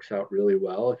works out really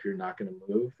well if you're not going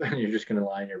to move and you're just going to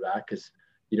lie on your back, because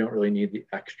you don't really need the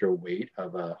extra weight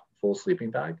of a full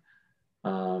sleeping bag.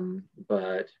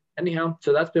 But anyhow,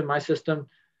 so that's been my system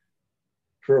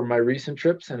for my recent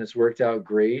trips, and it's worked out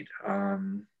great.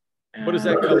 What does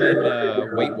that come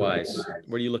in weight-wise?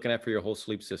 What are you looking at for your whole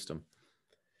sleep system?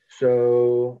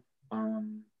 So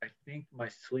I think my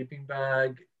sleeping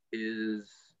bag is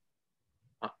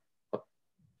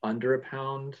under a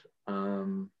pound.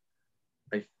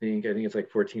 I think it's like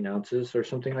 14 ounces or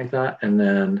something like that. And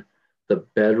then the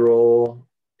bedroll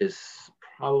is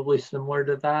probably similar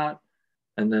to that.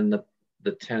 And then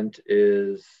the tent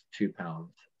is 2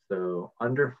 pounds. So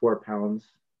under 4 pounds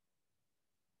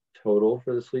total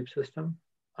for the sleep system.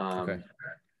 Okay.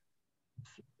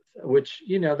 Which,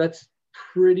 that's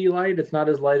pretty light. It's not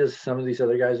as light as some of these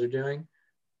other guys are doing,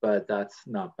 but that's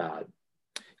not bad.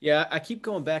 Yeah, I keep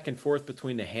going back and forth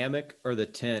between the hammock or the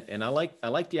tent, and I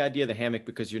like the idea of the hammock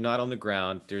because you're not on the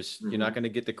ground. You're not going to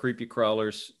get the creepy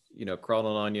crawlers,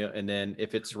 crawling on you. And then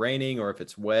if it's raining or if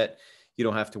it's wet, you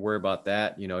don't have to worry about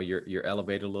that. You're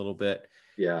elevated a little bit.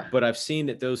 Yeah. But I've seen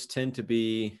that those tend to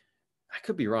be, I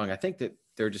could be wrong, I think that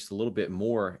they're just a little bit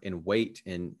more in weight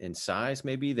and in size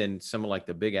maybe than some like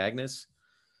the Big Agnes.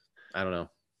 I don't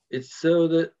know. It's so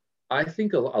that I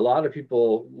think a lot of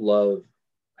people love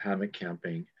hammock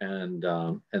camping, and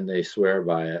they swear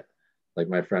by it. Like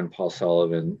my friend Paul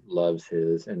Sullivan loves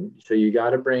his, and so you got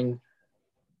to bring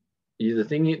the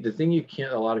thing you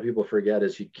can't, a lot of people forget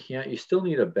is you still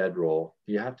need a bedroll.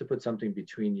 You have to put something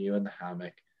between you and the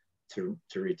hammock to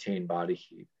retain body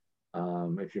heat.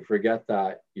 If you forget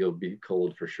that, you'll be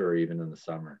cold for sure, even in the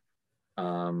summer.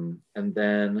 And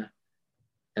then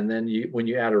when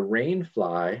you add a rain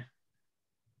fly,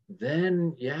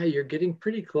 then yeah, you're getting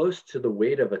pretty close to the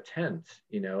weight of a tent,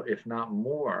 if not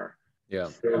more. Yeah.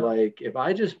 So like if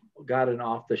I just got an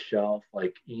off the shelf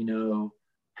like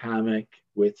hammock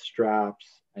with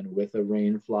straps and with a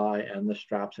rain fly and the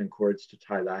straps and cords to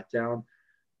tie that down,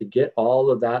 to get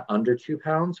all of that under 2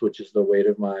 pounds, which is the weight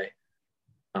of my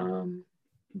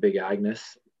Big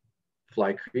Agnes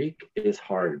Fly Creek, is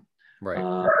hard.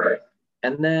 Right.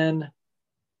 And then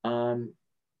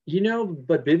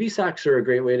but bivy sacks are a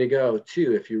great way to go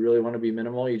too. If you really want to be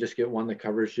minimal, you just get one that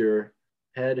covers your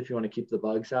head if you want to keep the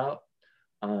bugs out.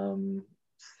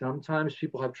 Sometimes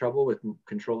people have trouble with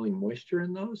controlling moisture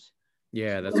in those.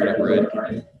 Yeah, that's what I've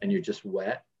read. And you're just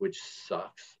wet, which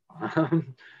sucks.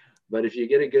 But if you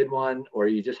get a good one, or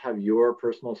you just have your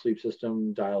personal sleep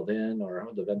system dialed in, or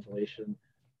the ventilation,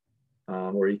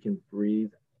 or you can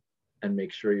breathe and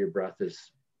make sure your breath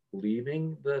is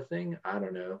leaving the thing. I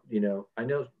don't know. I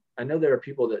know there are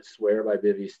people that swear by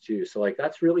bivvies too. So like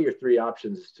that's really your three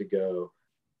options is to go.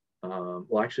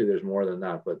 Well, actually, there's more than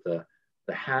that, but the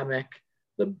hammock,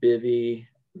 the bivvy,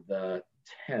 the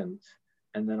tent,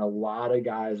 and then a lot of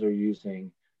guys are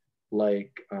using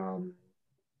like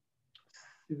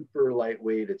super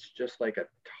lightweight. It's just like a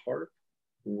tarp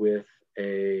with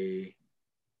it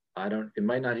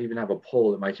might not even have a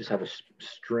pole. It might just have a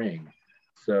string.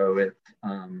 So it's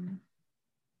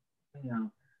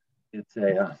it's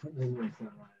a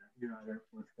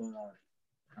what's going on?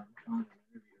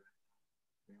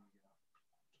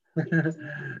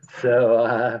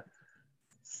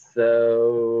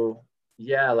 So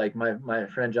yeah, like my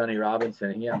friend Johnny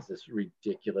Robinson, he has this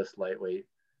ridiculous lightweight.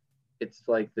 It's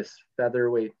like this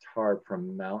featherweight tarp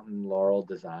from Mountain Laurel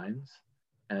Designs,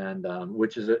 and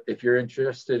which is if you're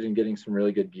interested in getting some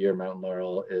really good gear, Mountain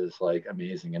Laurel is like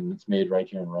amazing, and it's made right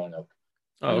here in Roanoke.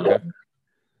 Oh, okay.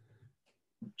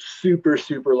 Super,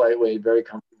 super lightweight, very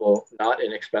comfortable, not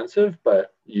inexpensive,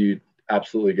 but you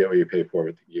absolutely get what you pay for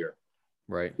with the gear.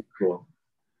 Right. Cool.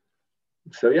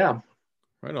 So yeah.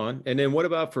 Right on. And then what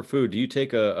about for food? Do you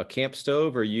take a camp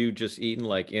stove, or are you just eating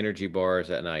like energy bars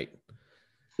at night?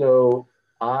 So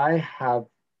I have,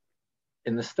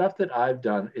 in the stuff that I've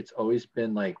done, it's always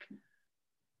been like,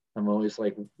 I'm always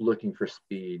like looking for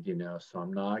speed, so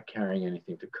I'm not carrying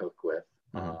anything to cook with.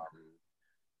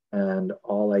 And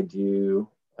all I do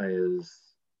is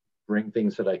bring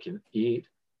things that I can eat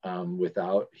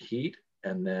without heat.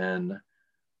 And then,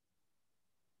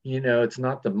 it's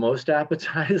not the most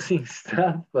appetizing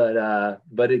stuff, but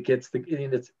it gets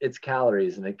it's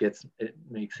calories, and it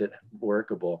makes it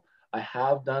workable. I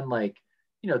have done like,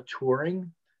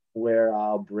 touring where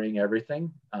I'll bring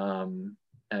everything. And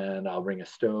I'll bring a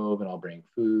stove, and I'll bring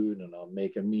food, and I'll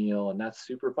make a meal, and that's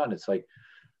super fun. It's like,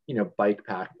 bike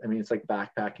pack. I mean, it's like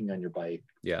backpacking on your bike.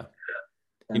 Yeah.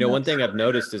 One thing I've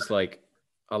noticed is like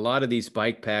a lot of these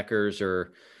bike packers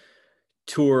or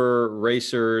tour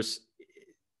racers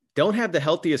don't have the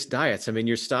healthiest diets. I mean,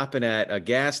 you're stopping at a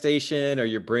gas station, or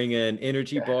you're bringing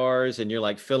energy bars, and you're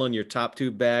like filling your top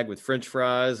tube bag with French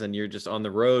fries, and you're just on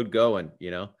the road going,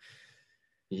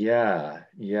 Yeah.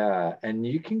 And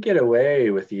you can get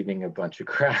away with eating a bunch of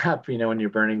crap, when you're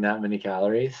burning that many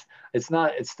calories. It's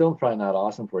still probably not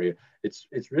awesome for you. It's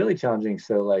really challenging.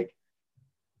 So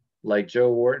like Joe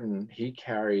Wharton, he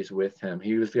carries with him.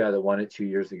 He was the guy that won it 2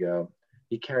 years ago.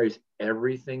 He carries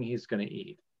everything he's going to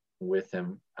eat with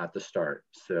him at the start.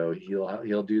 So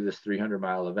he'll do this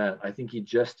 300-mile event. I think he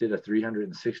just did a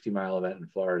 360-mile event in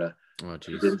Florida. Oh,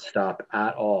 geez. He didn't stop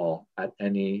at all at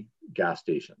any gas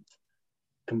stations.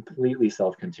 Completely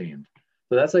self-contained.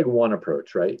 So that's like one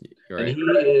approach, right?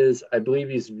 And I believe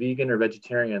he's vegan or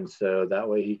vegetarian, so that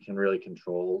way he can really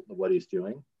control what he's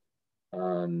doing.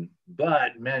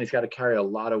 But man, he's got to carry a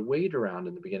lot of weight around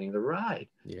in the beginning of the ride.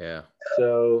 Yeah.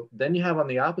 So then you have on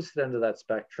the opposite end of that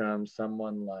spectrum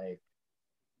someone like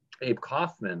Abe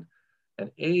Kaufman,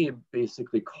 and Abe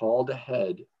basically called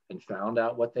ahead and found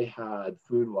out what they had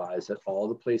food-wise at all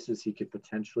the places he could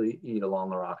potentially eat along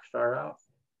the Rockstar route.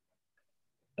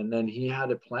 And then he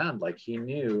had it planned. Like he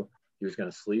knew he was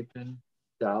going to sleep in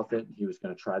Dalton. He was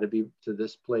going to try to be to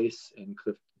this place in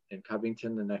in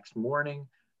Covington the next morning,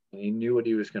 and he knew what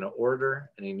he was going to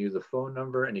order, and he knew the phone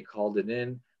number, and he called it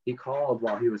in. He called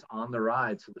while he was on the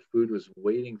ride, so the food was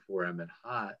waiting for him and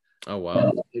hot. Oh,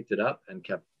 wow. He picked it up and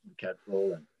kept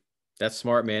rolling. That's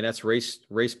smart, man. That's race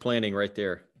planning right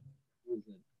there. He was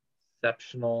an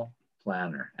exceptional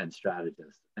planner and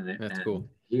strategist. That's cool.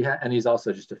 And he's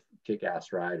also just a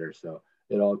kick-ass rider. So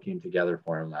it all came together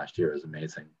for him last year. It was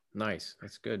amazing. Nice.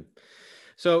 That's good.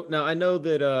 So now I know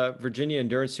that Virginia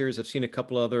Endurance Series, I've seen a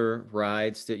couple other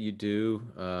rides that you do.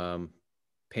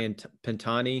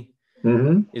 Pantani.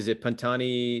 Mm-hmm. Is it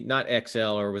Pantani, not XL,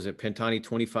 or was it Pantani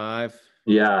 25?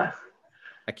 Yeah.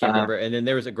 I can't remember. And then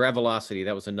there was a Gravelocity.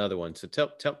 That was another one. So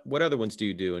tell what other ones do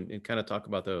you do, and kind of talk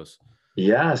about those.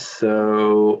 Yeah.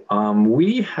 So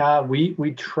we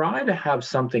try to have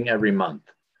something every month.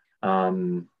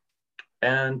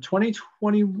 And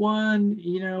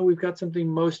 2021, we've got something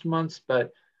most months,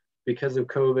 but because of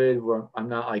COVID, I'm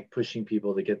not like pushing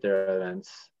people to get their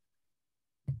events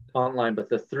online. But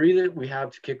the three that we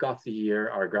have to kick off the year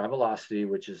are Gravelocity,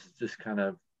 which is this kind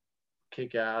of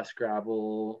kick-ass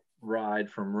gravel ride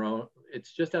from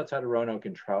it's just outside of Roanoke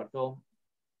and Troutville.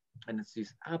 And it's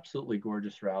these absolutely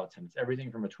gorgeous routes. And it's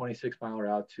everything from a 26-mile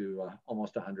route to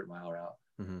almost a 100-mile route.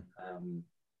 Mm-hmm.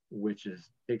 Which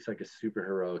takes like a super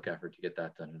heroic effort to get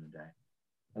that done in a day.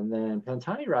 And then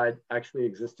Pantani Ride actually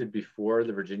existed before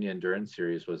the Virginia Endurance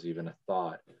Series was even a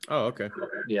thought. Oh, okay.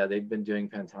 Yeah, they've been doing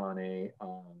Pantani,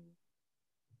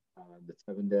 the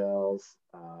Sevendales,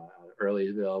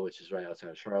 Earlyville, which is right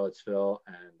outside of Charlottesville.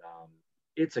 And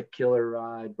it's a killer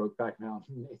ride, Brokeback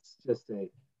Mountain. It's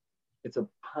a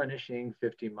punishing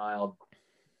 50-mile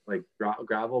like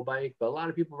gravel bike, but a lot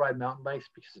of people ride mountain bikes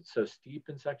because it's so steep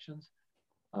in sections.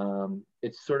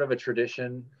 It's sort of a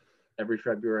tradition. Every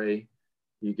February,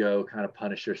 you go kind of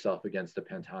punish yourself against the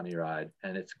Pantani ride.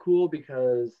 And it's cool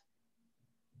because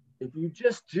if you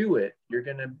just do it,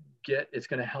 it's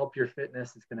going to help your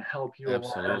fitness. It's going to help you.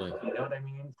 Absolutely. A lot. You know what I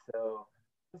mean? So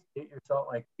just get yourself,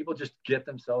 like, people just get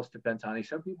themselves to Pantani.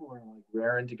 Some people are like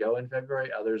raring to go in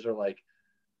February. Others are like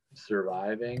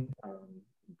surviving.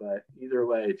 But either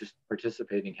way, just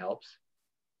participating helps.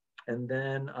 And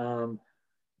then,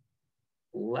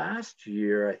 last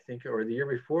year, I think, or the year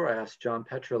before, I asked John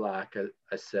Petrolak,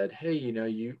 I said, hey,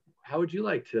 how would you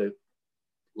like to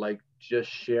just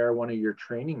share one of your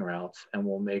training routes and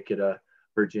we'll make it a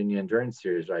Virginia Endurance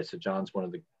Series, right? So John's one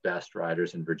of the best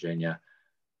riders in Virginia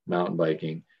mountain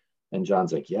biking. And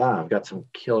John's like, yeah, I've got some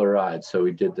killer rides. So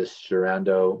we did this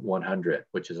Girando 100,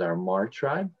 which is our March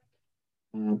ride.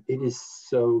 And it is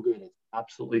so good. It's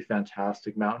absolutely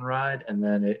fantastic mountain ride. And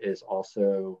then it is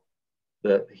also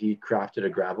he crafted a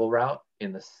gravel route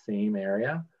in the same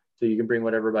area. So you can bring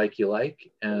whatever bike you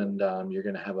like, and you're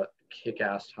going to have a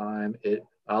kick-ass time.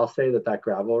 I'll say that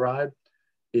gravel ride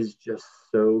is just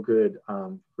so good.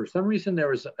 For some reason, there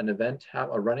was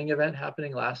a running event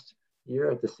happening last year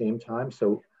at the same time.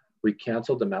 So we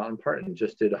canceled the mountain part and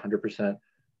just did 100%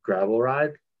 gravel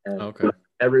ride. And okay.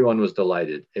 Everyone was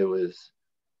delighted. It was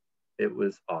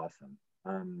awesome.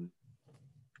 And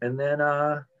then,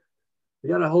 we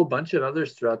got a whole bunch of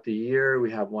others throughout the year. We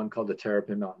have one called the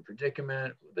Terrapin Mountain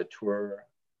Predicament. The Tour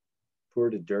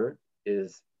de Dirt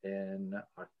is in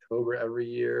October every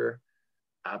year.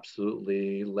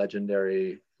 Absolutely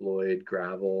legendary Floyd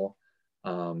gravel.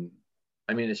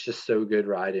 It's just so good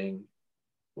riding.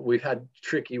 We've had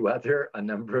tricky weather a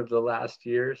number of the last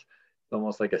years. It's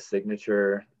almost like a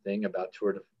signature thing about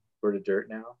Tour de Dirt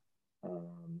now.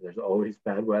 There's always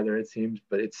bad weather, it seems,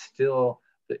 but it's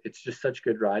just such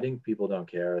good riding. People don't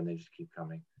care and they just keep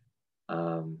coming.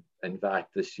 In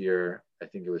fact, this year, I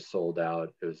think it was sold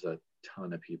out. It was a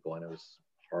ton of people and it was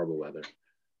horrible weather.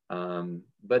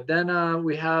 But then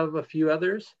we have a few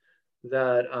others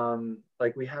that,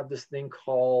 we have this thing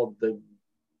called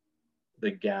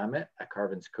the Gamut at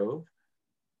Carvin's Cove,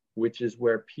 which is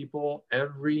where people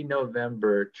every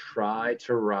November try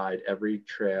to ride every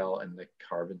trail in the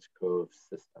Carvin's Cove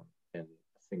system in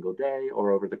a single day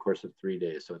or over the course of 3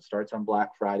 days. So it starts on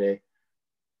Black Friday,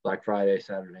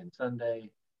 Saturday, and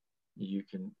Sunday.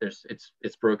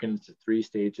 It's broken into 3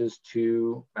 stages,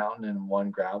 2 mountain and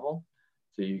 1 gravel.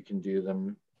 So you can do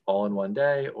them all in one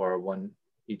day or one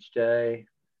each day.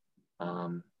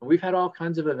 We've had all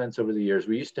kinds of events over the years.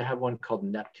 We used to have one called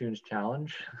Neptune's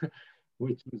Challenge,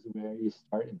 which was where you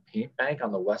start in Paint Bank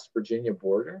on the West Virginia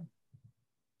border,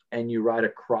 and you ride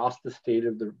across the state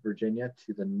of Virginia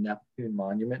to the Neptune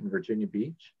Monument in Virginia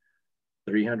Beach,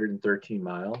 313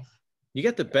 miles. You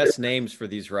get the best names for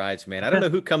these rides, man. I don't know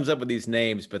who comes up with these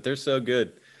names, but they're so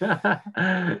good.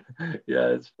 Yeah,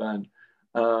 it's fun.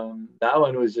 That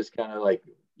one was just kind of like,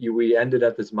 we ended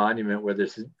at this monument where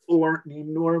there's an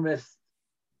enormous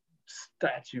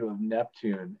statue of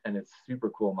Neptune, and it's super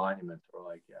cool monument. We're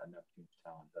like, yeah, Neptune's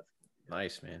challenge. That's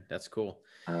nice, man. That's cool.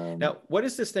 Now, what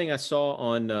is this thing I saw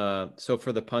on? So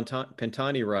for the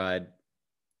Pantani ride,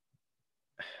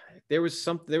 there was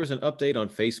an update on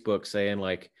Facebook saying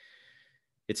like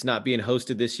it's not being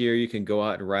hosted this year. You can go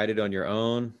out and ride it on your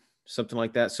own, something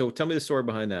like that. So tell me the story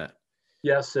behind that.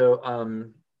 Yeah. So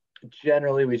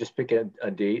generally we just pick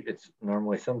a date. It's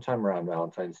normally sometime around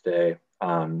Valentine's Day,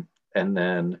 and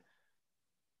then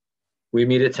we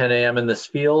meet at 10 a.m. in this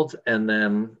field, and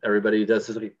then everybody does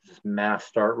this mass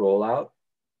start rollout.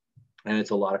 And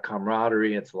it's a lot of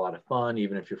camaraderie. It's a lot of fun,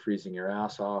 even if you're freezing your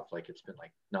ass off. Like it's been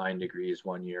like 9 degrees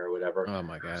one year or whatever. Oh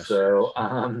my gosh. So,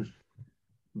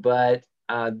 but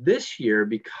this year,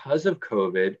 because of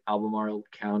COVID, Albemarle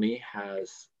County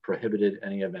has prohibited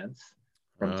any events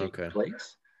from taking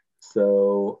place.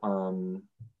 So,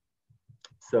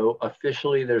 so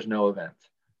officially there's no event.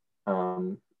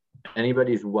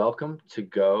 Anybody's welcome to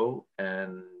go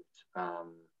and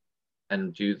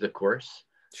do the course.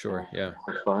 Sure. Yeah.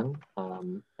 For fun,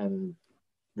 and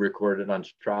record it on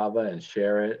Strava and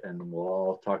share it, and we'll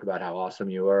all talk about how awesome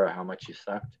you were or how much you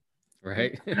sucked.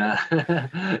 Right.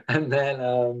 And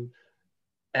then,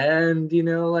 and you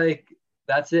know, like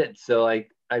that's it. So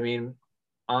like, I mean,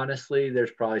 honestly,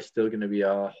 there's probably still going to be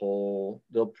there'll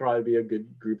probably be a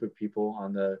good group of people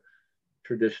on the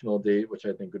traditional date, which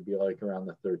I think would be like around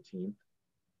the 13th.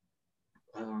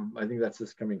 I think that's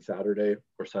this coming Saturday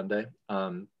or Sunday.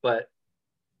 But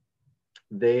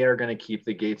they are going to keep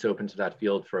the gates open to that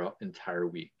field for an entire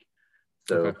week.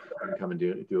 So they can come and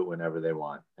do it whenever they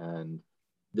want. And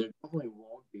there definitely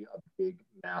won't be a big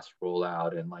mass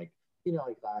rollout. And like, you know,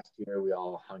 like last year we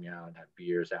all hung out and had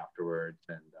beers afterwards,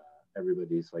 and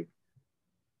everybody's like,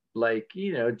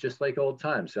 you know, just like old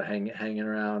times. So hanging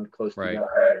around close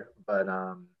together. But,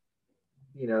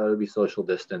 you know, it'll be social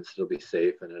distance, it'll be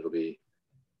safe, and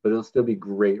but it'll still be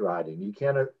great riding. You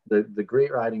can't, the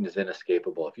great riding is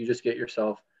inescapable. If you just get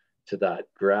yourself to that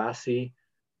grassy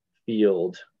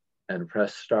field and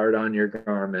press start on your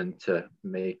Garmin to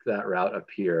make that route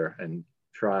appear and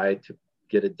try to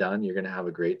get it done, you're going to have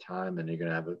a great time, and you're going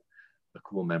to have a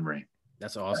cool memory.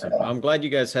 That's awesome. I'm glad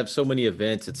you guys have so many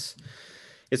events.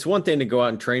 It's one thing to go out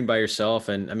and train by yourself.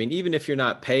 And I mean, even if you're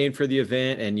not paying for the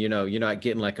event and, you know, you're not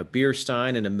getting like a beer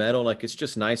stein and a medal, like it's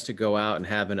just nice to go out and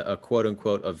have a quote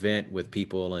unquote event with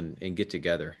people and get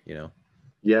together, you know?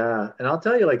 Yeah. And I'll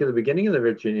tell you, like at the beginning of the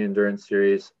Virginia Endurance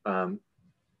Series,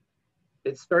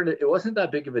 it wasn't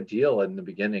that big of a deal in the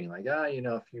beginning. Like, you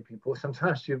know, a few people,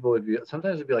 sometimes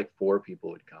it'd be like 4 people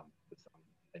would come with some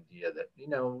idea that, you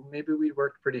know, maybe we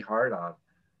worked pretty hard on.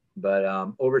 But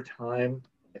over time,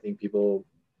 I think people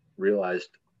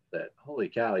realized that, holy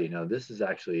cow, you know, this is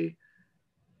actually,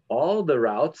 all the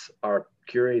routes are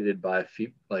curated by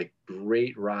like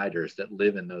great riders that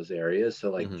live in those areas.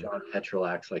 So like John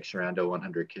Petrolak's like Sharando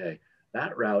 100K,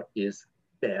 that route is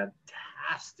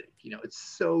fantastic. You know, it's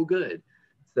so good.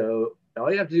 So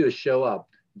all you have to do is show up.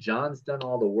 John's done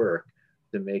all the work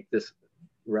to make this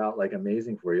route like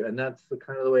amazing for you. And that's the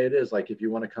kind of the way it is. Like if you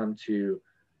want to come to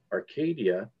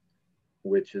Arcadia,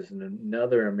 which is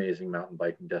another amazing mountain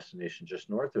biking destination just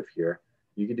north of here,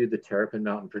 you could do the Terrapin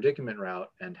Mountain Predicament route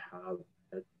and have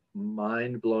a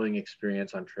mind-blowing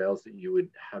experience on trails that you would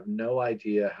have no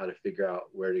idea how to figure out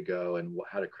where to go and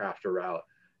how to craft a route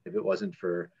if it wasn't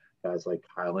for guys like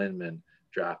Kyle Inman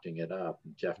drafting it up.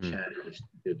 And Jeff Chen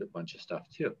did a bunch of stuff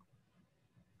too.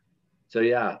 So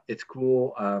yeah, it's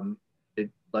cool.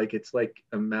 It's like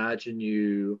imagine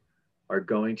you are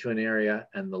going to an area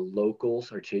and the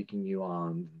locals are taking you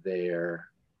on their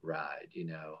ride, you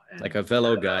know, and like a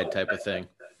velo guide type of thing.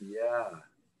 Yeah,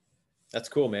 that's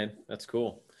cool, man. That's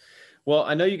cool. Well,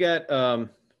 I know you got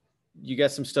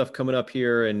some stuff coming up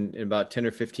here in about 10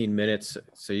 or 15 minutes,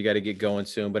 so you got to get going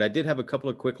soon, but I did have a couple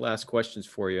of quick last questions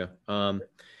for you.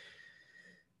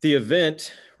 The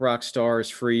event Rockstar is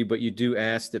free, but you do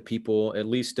ask that people at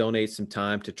least donate some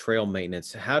time to trail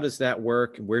maintenance. How does that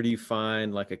work? Where do you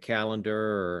find like a calendar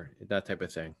or that type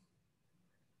of thing?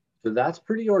 So that's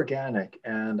pretty organic.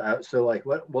 And so like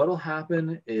what'll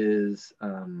happen is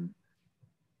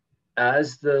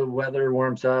as the weather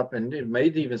warms up, and it may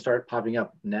even start popping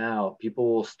up now,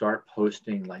 people will start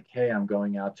posting like, hey, I'm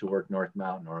going out to work North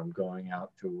Mountain, or I'm going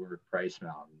out to work Price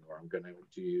Mountain, or I'm going to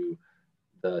do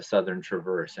the Southern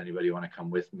Traverse. Anybody want to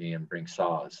come with me and bring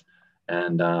saws?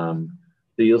 And so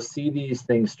you'll see these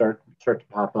things start to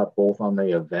pop up both on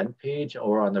the event page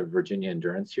or on the Virginia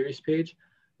Endurance Series page,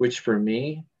 which for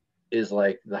me is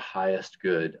like the highest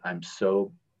good. I'm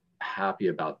so happy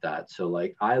about that. So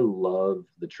like I love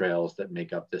the trails that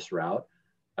make up this route.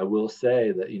 I will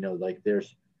say that, like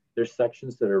there's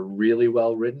sections that are really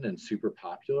well written and super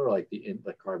popular, like the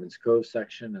Carbons Cove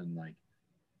section, and like,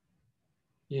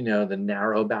 the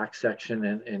Narrowback section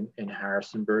in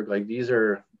Harrisonburg. Like these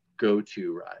are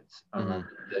go-to rides.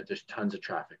 That there's tons of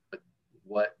traffic. But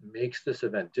what makes this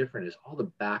event different is all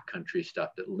the backcountry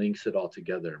stuff that links it all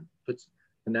together and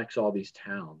connects all these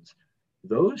towns.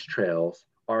 Those trails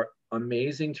are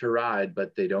amazing to ride,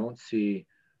 but they don't see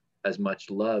as much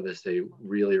love as they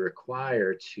really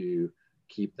require to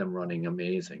keep them running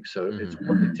amazing. So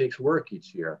it takes work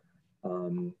each year.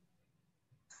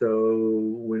 So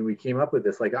when we came up with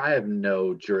this, like I have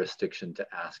no jurisdiction to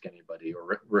ask anybody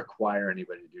or require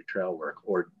anybody to do trail work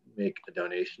or make a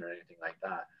donation or anything like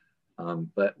that.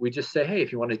 But we just say, hey,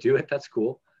 if you want to do it, that's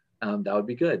cool. That would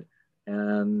be good.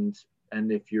 And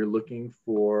if you're looking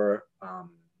for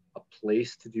a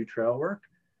place to do trail work,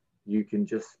 you can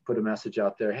just put a message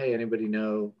out there. Hey, anybody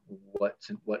know what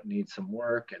needs some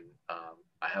work? And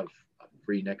I have a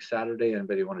free next Saturday.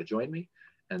 Anybody want to join me?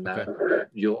 And that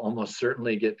you'll almost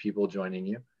certainly get people joining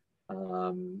you.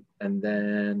 And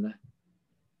then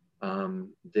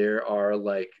there are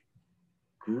like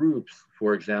groups,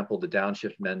 for example, the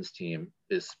Downshift men's team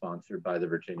is sponsored by the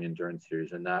Virginia Endurance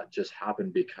Series. And that just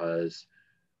happened because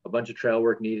a bunch of trail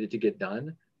work needed to get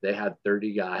done. They had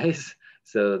 30 guys.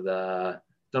 So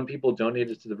some people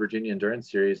donated to the Virginia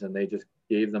Endurance Series and they just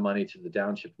gave the money to the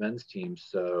Downshift men's team.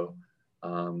 So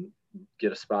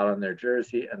get a spot on their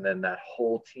jersey, and then that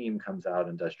whole team comes out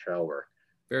and does trail work.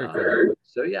 Very cool.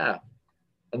 So yeah,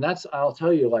 and I'll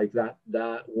tell you, like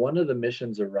that one of the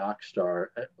missions of Rockstar,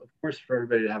 of course, for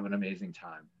everybody to have an amazing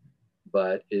time,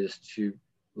 but is to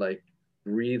like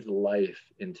breathe life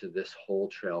into this whole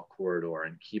trail corridor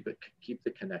and keep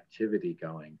the connectivity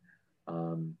going.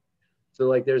 So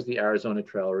like there's the Arizona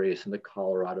Trail Race and the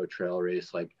Colorado Trail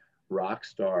Race. Like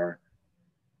Rockstar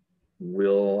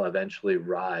will eventually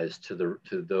rise to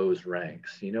those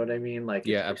ranks. You know what I mean? Like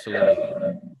yeah, absolutely.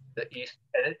 The East,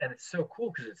 and it's so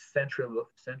cool because it's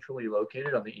centrally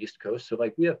located on the East Coast. So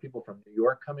like we have people from New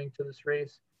York coming to this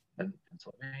race, and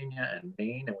Pennsylvania and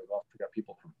Maine, and we've also got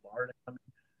people from Florida coming.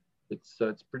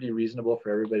 It's pretty reasonable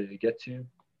for everybody to get to.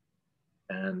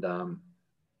 And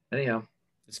anyhow,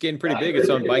 it's getting pretty big. It's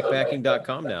on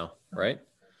bikepacking.com now, right?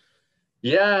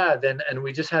 Yeah, and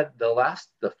we just had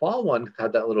the fall one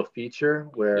had that little feature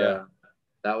where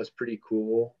that was pretty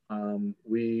cool.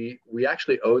 We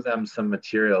actually owe them some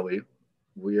material.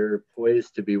 We're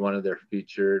poised to be one of their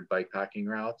featured bikepacking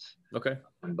routes. Okay.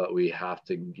 But we have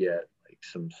to get like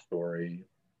some story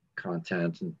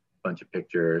content and a bunch of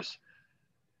pictures.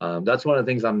 That's one of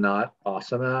the things I'm not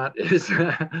awesome at is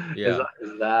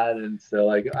that. And so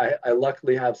like I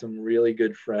luckily have some really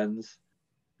good friends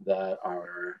that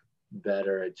are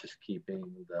better at just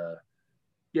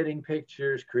getting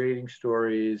pictures, creating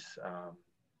stories,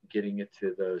 getting it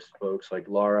to those folks. Like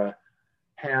Laura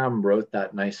Ham wrote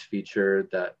that nice feature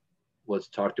that was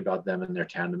talked about them and their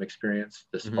tandem experience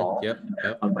this fall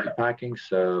on bikepacking.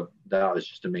 So that was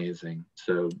just amazing.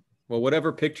 So well,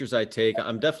 whatever pictures I take,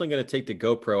 I'm definitely going to take the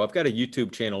GoPro. I've got a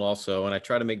YouTube channel also, and I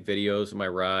try to make videos of my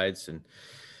rides, and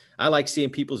I like seeing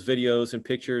people's videos and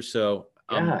pictures. So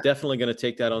I'm definitely going to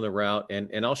take that on the route,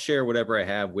 and I'll share whatever I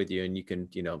have with you, and you can,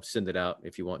 send it out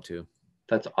if you want to.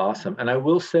 That's awesome. And I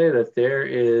will say that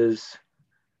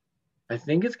I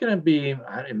think it's going to be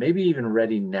maybe even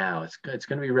ready now. It's going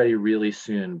to be ready really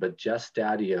soon, but Jess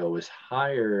Daddio was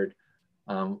hired.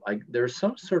 There's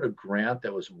some sort of grant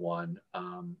that was won.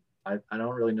 I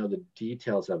don't really know the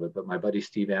details of it, but my buddy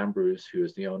Steve Ambrose, who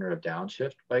is the owner of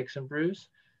Downshift Bikes and Brews,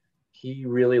 he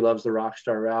really loves the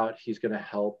Rockstar route. He's going to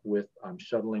help with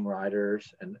shuttling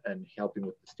riders and helping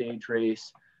with the stage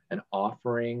race and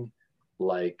offering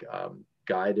like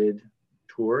guided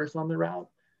tours on the route.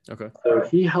 Okay. So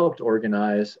he helped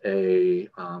organize a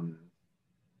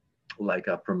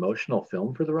promotional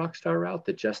film for the Rockstar route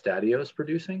that Jess Daddio is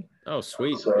producing. Oh,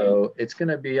 sweet. So it's going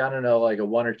to be, I don't know, like a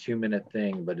 1 or 2 minute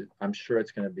thing, but I'm sure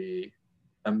it's going to be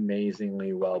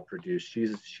amazingly well produced.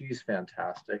 She's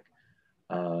fantastic.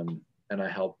 And I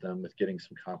helped them with getting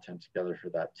some content together for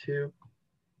that too.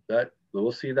 But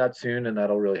we'll see that soon, and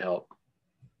that'll really help.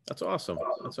 That's awesome.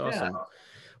 That's awesome. Yeah.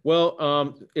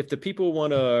 Well, if the people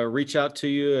want to reach out to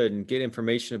you and get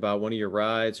information about one of your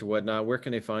rides or whatnot, where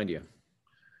can they find you?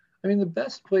 I mean, the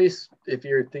best place, if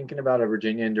you're thinking about a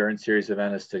Virginia Endurance Series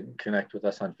event, is to connect with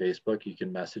us on Facebook. You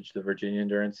can message the Virginia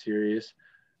Endurance Series.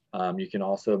 You can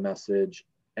also message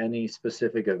any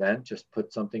specific event, just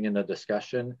put something in a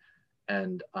discussion.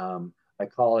 And I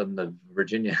call it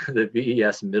the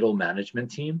VES middle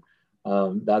management team.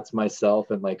 That's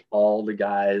myself and like all the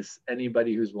guys,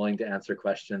 anybody who's willing to answer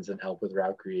questions and help with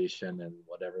route creation and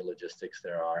whatever logistics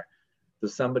there are. So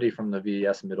somebody from the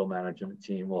VES middle management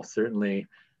team will certainly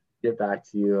get back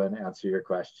to you and answer your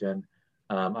question.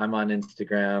 I'm on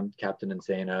Instagram, Captain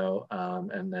Insano,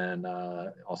 and then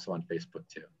also on Facebook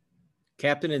too.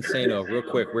 Captain Insano, real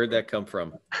quick, where'd that come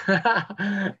from?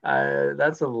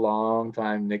 That's a long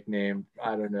time nickname.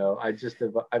 I don't know.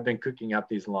 I've been cooking up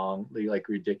these long, like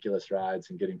ridiculous rides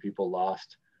and getting people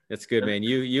lost. That's good, man.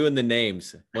 You and the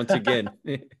names once again.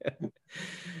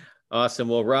 Awesome.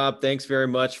 Well, Rob, thanks very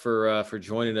much for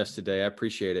joining us today. I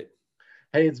appreciate it.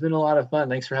 Hey, it's been a lot of fun.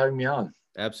 Thanks for having me on.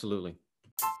 Absolutely.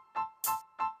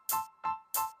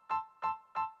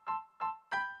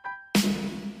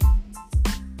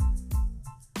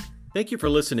 Thank you for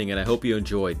listening, and I hope you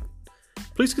enjoyed.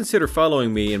 Please consider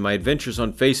following me in my adventures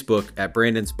on Facebook at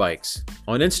Brandon's Bikes,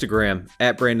 on Instagram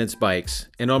at Brandon's Bikes,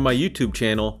 and on my YouTube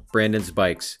channel, Brandon's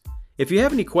Bikes. If you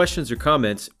have any questions or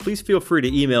comments, please feel free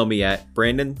to email me at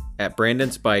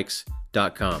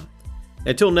brandon@brandonsbikes.com.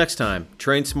 Until next time,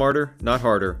 train smarter, not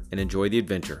harder, and enjoy the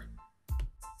adventure.